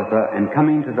Golgotha and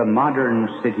coming to the modern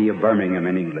city of Birmingham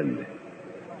in England.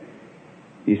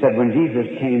 He said, when Jesus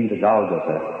came to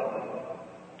Golgotha,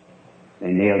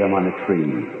 they nailed him on a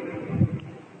tree.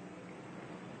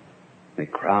 They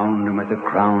crowned him with a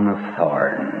crown of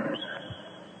thorns.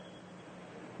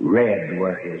 Red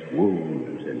were his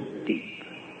wounds and deep.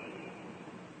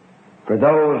 For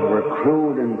those were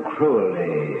crude and cruel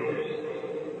days,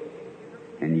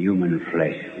 and human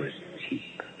flesh was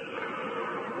cheap.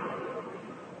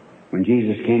 When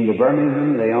Jesus came to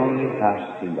Birmingham, they only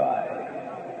passed him by.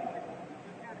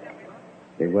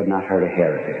 They would not hurt a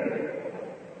hair of him.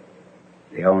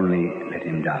 They only let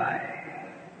him die.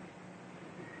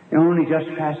 They only just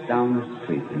passed down the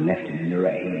street and left him in the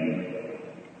rain.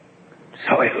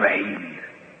 So it rained.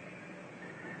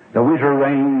 The winter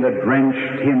rain that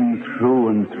drenched him through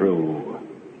and through.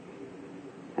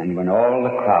 And when all the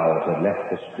crowds had left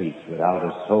the streets without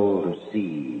a soul to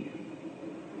see,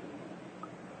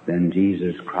 then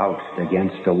Jesus crouched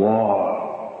against a wall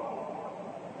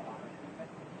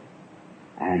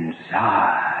and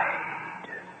sighed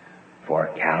for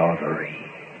Calvary.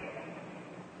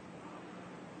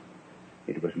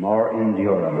 It was more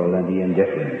endurable than the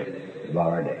indifference of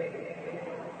our day.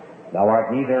 Thou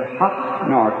art neither hot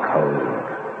nor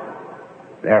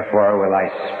cold. Therefore will I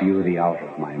spew thee out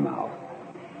of my mouth.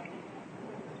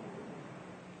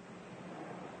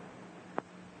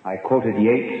 I quoted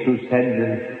Yeats, who said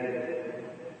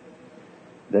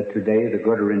that today the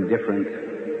good are indifferent,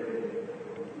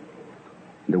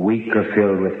 the weak are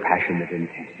filled with passionate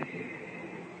intensity.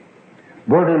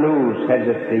 Bourdaloue said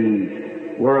that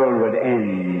the world would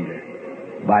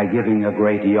end by giving a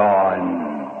great yawn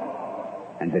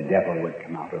and the devil would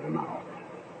come out of the mouth.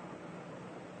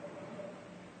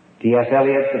 T.S.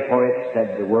 Eliot, the poet,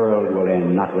 said the world will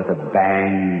end not with a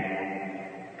bang,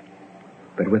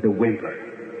 but with a whimper.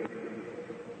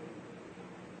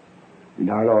 And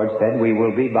our Lord said, we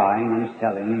will be buying and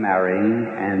selling, marrying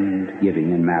and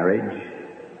giving in marriage,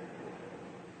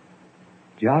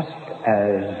 just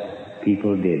as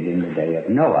people did in the day of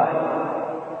Noah.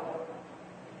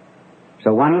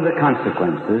 So one of the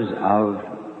consequences of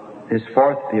this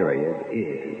fourth period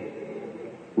is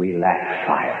we lack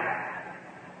fire.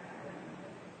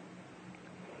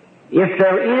 If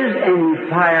there is any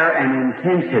fire and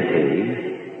intensity,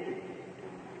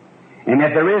 and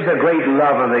if there is a great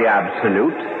love of the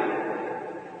absolute,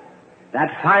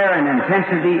 that fire and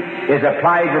intensity is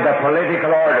applied to the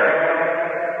political order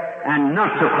and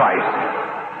not to Christ.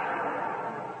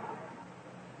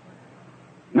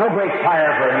 No great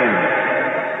fire for him.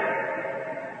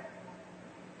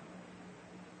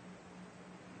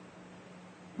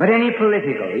 But any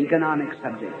political, economic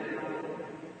subject.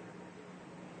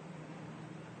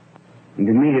 And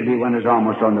immediately one is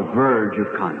almost on the verge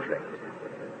of conflict.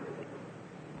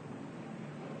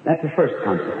 That's the first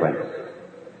consequence.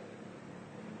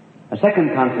 A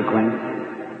second consequence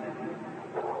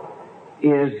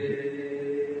is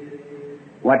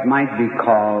what might be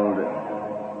called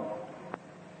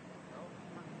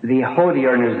the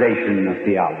Hodernization of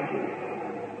theology.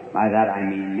 By that I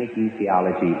mean making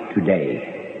theology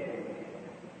today.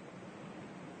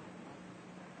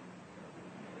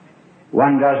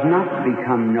 One does not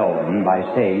become known by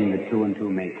saying that 2 and 2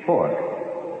 make 4.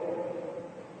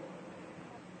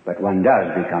 But one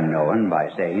does become known by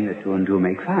saying that 2 and 2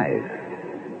 make 5.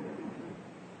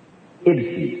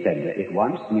 Ibsen said it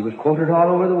once, and he was quoted all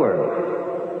over the world.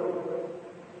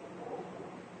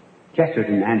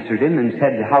 Chesterton answered him and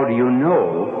said, how do you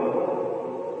know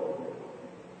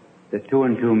that 2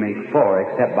 and 2 make 4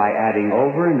 except by adding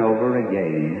over and over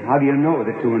again? How do you know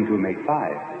that 2 and 2 make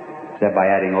 5? Except by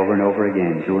adding over and over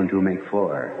again, 2 and 2 make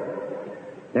 4.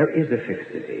 There is a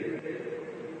fixity.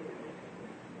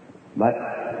 But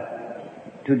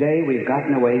today we've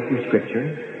gotten away from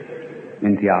Scripture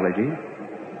in theology.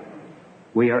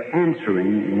 We are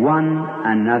answering one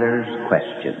another's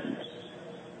questions.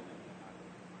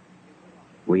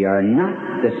 We are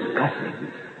not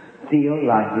discussing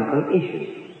theological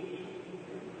issues.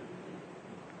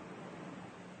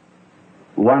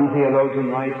 One theologian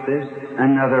writes this,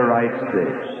 another writes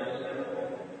this.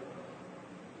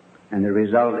 And the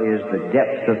result is the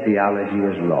depth of theology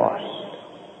is lost.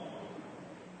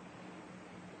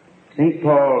 St.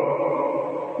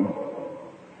 Paul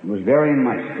was very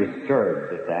much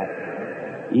disturbed at that,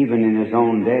 even in his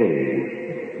own day,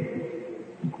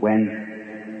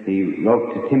 when he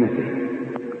wrote to Timothy.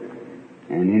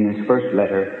 And in his first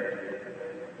letter,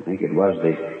 I think it was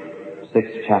the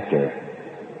 6th chapter,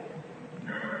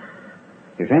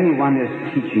 if anyone is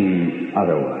teaching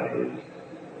otherwise,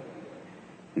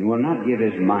 and will not give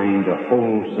his mind to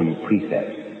wholesome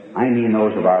precepts, I mean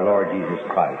those of our Lord Jesus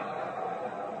Christ,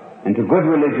 and to good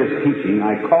religious teaching,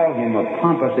 I call him a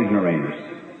pompous ignoramus.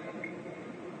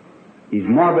 He's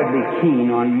morbidly keen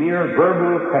on mere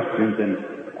verbal questions and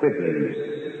quibblings,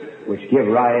 which give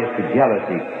rise to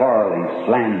jealousy, quarreling,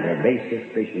 slander, base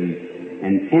suspicion,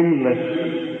 and endless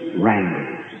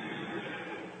wranglings.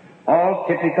 All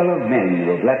typical of men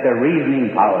who have let their reasoning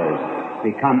powers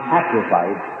become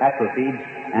atrophied,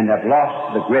 and have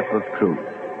lost the grip of truth.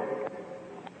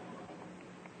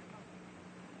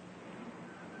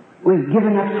 We've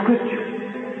given up Scripture.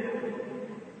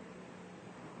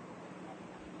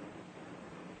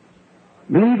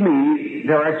 Believe me,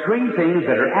 there are three things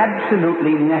that are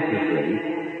absolutely necessary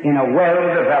in a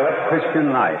well-developed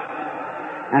Christian life.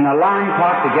 An alarm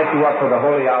clock to get you up for the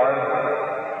holy hour,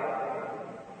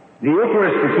 the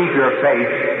Eucharist to keep your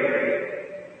faith,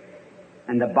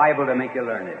 and the Bible to make you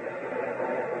learn it.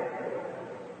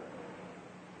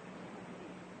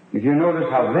 If you notice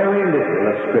how very little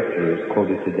of Scripture is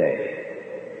quoted today.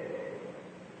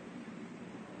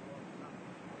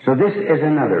 So this is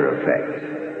another effect.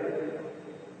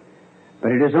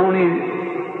 But it is only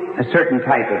a certain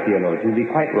type of theologian. It would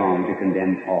be quite wrong to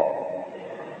condemn all.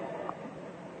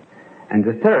 And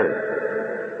the third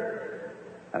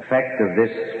effect of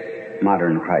this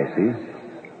modern crisis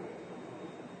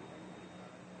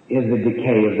is the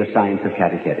decay of the science of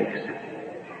catechetics.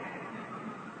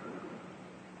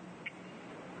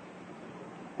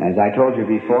 As I told you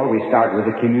before, we start with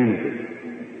the community.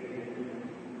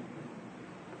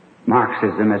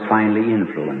 Marxism has finally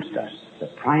influenced us. The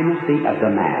primacy of the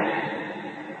mass.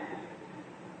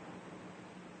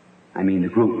 I mean the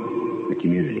group, the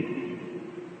community.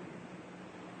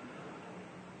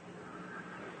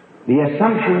 The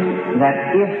assumption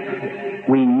that if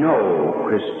we know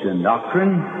Christian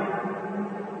doctrine,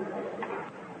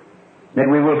 that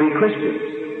we will be Christians.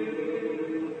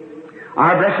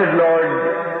 Our blessed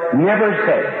Lord never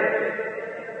said,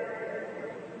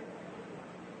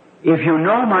 if you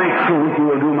know my truth, you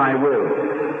will do my will.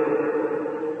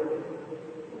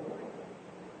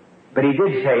 But he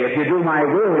did say, if you do my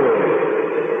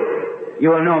will, you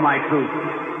will know my truth.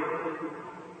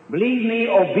 Believe me,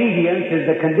 obedience is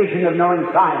the condition of knowing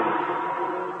science.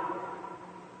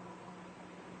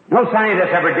 No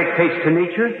scientist ever dictates to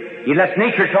nature. He lets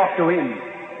nature talk to him.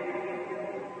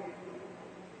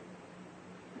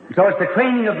 So it's the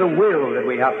training of the will that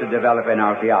we have to develop in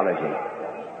our theology.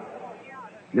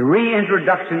 The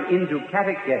reintroduction into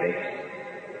catechetics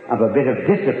of a bit of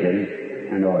discipline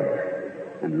and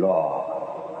order and law.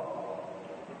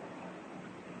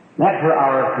 That for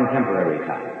our contemporary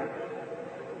time.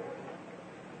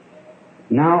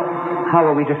 Now, how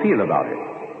are we to feel about it?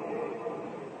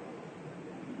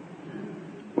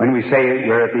 When we say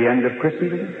we're at the end of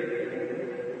Christendom?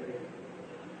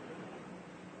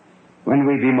 When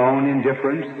we bemoan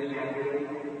indifference,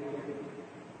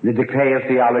 the decay of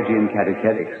theology and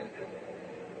catechetics,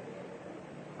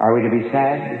 are we to be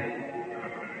sad?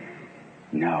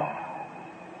 No.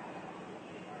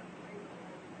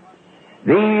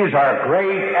 These are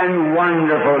great and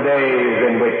wonderful days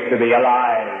in which to be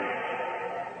alive.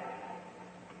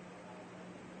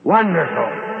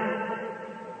 Wonderful.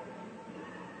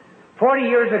 40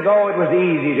 years ago it was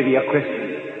easy to be a Christian.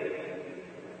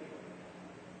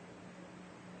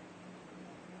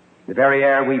 The very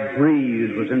air we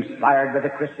breathed was inspired by the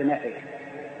Christian ethic.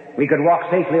 We could walk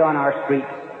safely on our streets,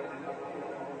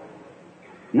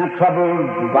 not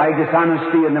troubled by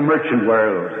dishonesty in the merchant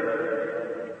world.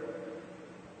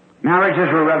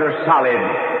 Marriages were rather solid.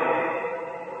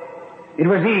 It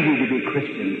was easy to be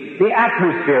Christian. The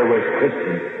atmosphere was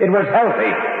Christian. It was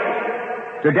healthy.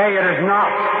 Today it is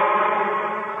not.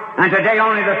 And today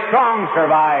only the strong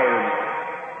survive.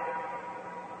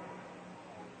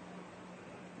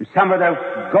 some of the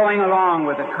going along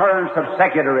with the currents of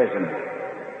secularism.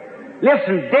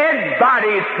 Listen, dead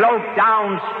bodies float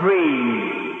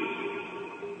downstream.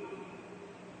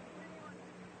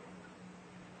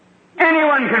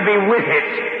 Anyone could be with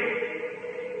it.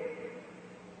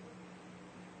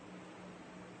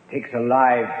 Takes a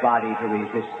live body to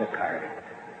resist the current.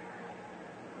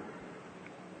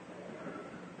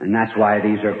 And that's why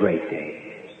these are great days.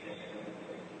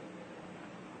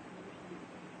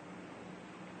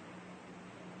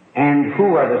 And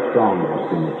who are the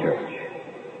strongest in the church?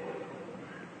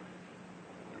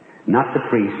 Not the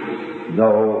priests,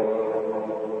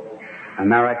 though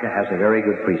America has a very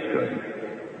good priesthood.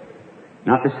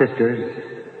 Not the sisters.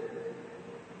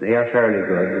 They are fairly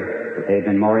good, but they've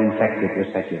been more infected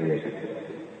with secularism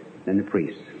than the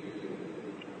priests.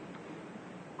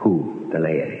 Who? The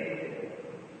laity.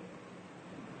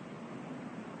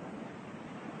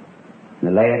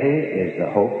 The laity is the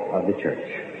hope of the church.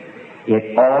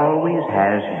 It always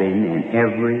has been in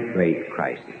every great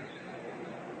crisis.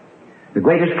 The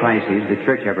greatest crisis the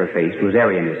church ever faced was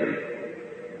Arianism.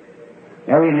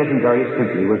 Arianism, very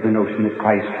simply, was the notion that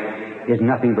Christ is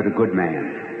nothing but a good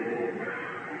man.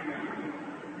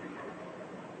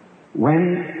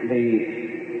 When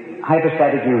the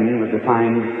hypostatic union was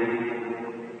defined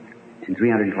in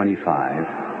 325,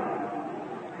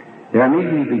 there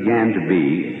immediately began to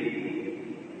be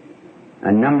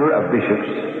a number of bishops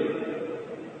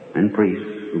and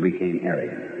priests who became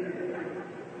Arian.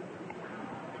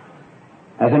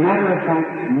 As a matter of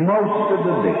fact, most of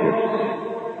the bishops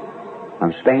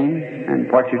of Spain and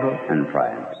Portugal and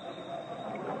France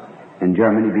and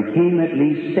Germany became at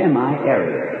least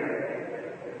semi-Arian.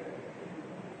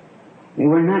 They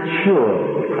were not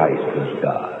sure that Christ was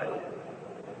God.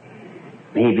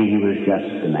 Maybe he was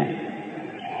just a man.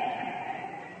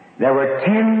 There were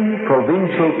 10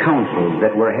 provincial councils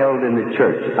that were held in the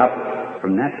church up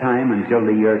from that time until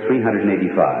the year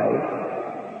 385.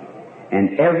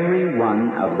 And every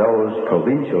one of those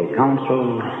provincial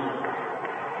councils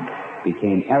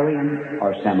became Arian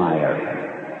or semi-Arian.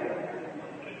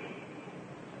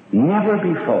 Never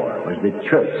before was the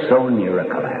church so near a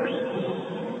collapse.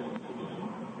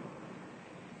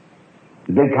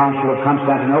 The big council of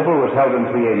Constantinople was held in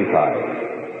 385.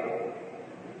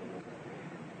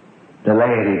 The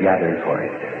laity gathered for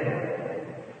it.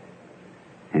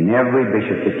 And every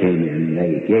bishop that came in,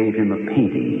 they gave him a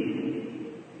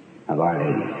painting of Our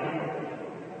Lady.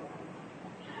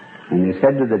 And they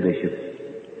said to the bishop,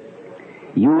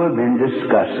 "You have been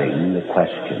discussing the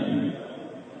question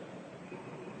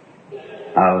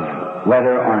of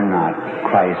whether or not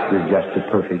Christ is just a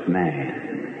perfect man.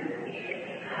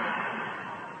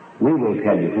 We will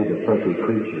tell you who the perfect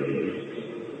creature is.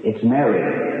 It's Mary."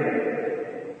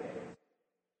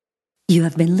 You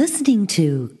have been listening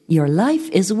to Your Life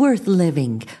is Worth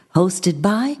Living, hosted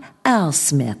by Al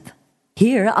Smith,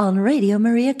 here on Radio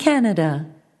Maria Canada.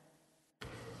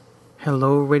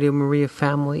 Hello, Radio Maria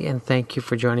family, and thank you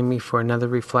for joining me for another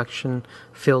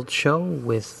reflection-filled show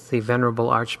with the Venerable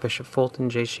Archbishop Fulton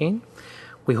J. Sheen.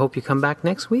 We hope you come back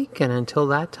next week, and until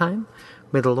that time,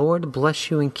 may the Lord bless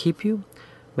you and keep you.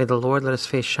 May the Lord let his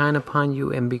face shine upon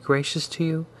you and be gracious to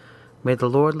you. May the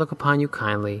Lord look upon you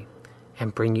kindly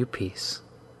and bring you peace.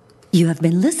 You have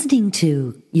been listening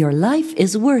to Your Life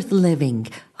is Worth Living,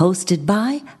 hosted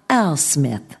by Al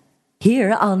Smith,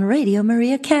 here on Radio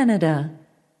Maria Canada.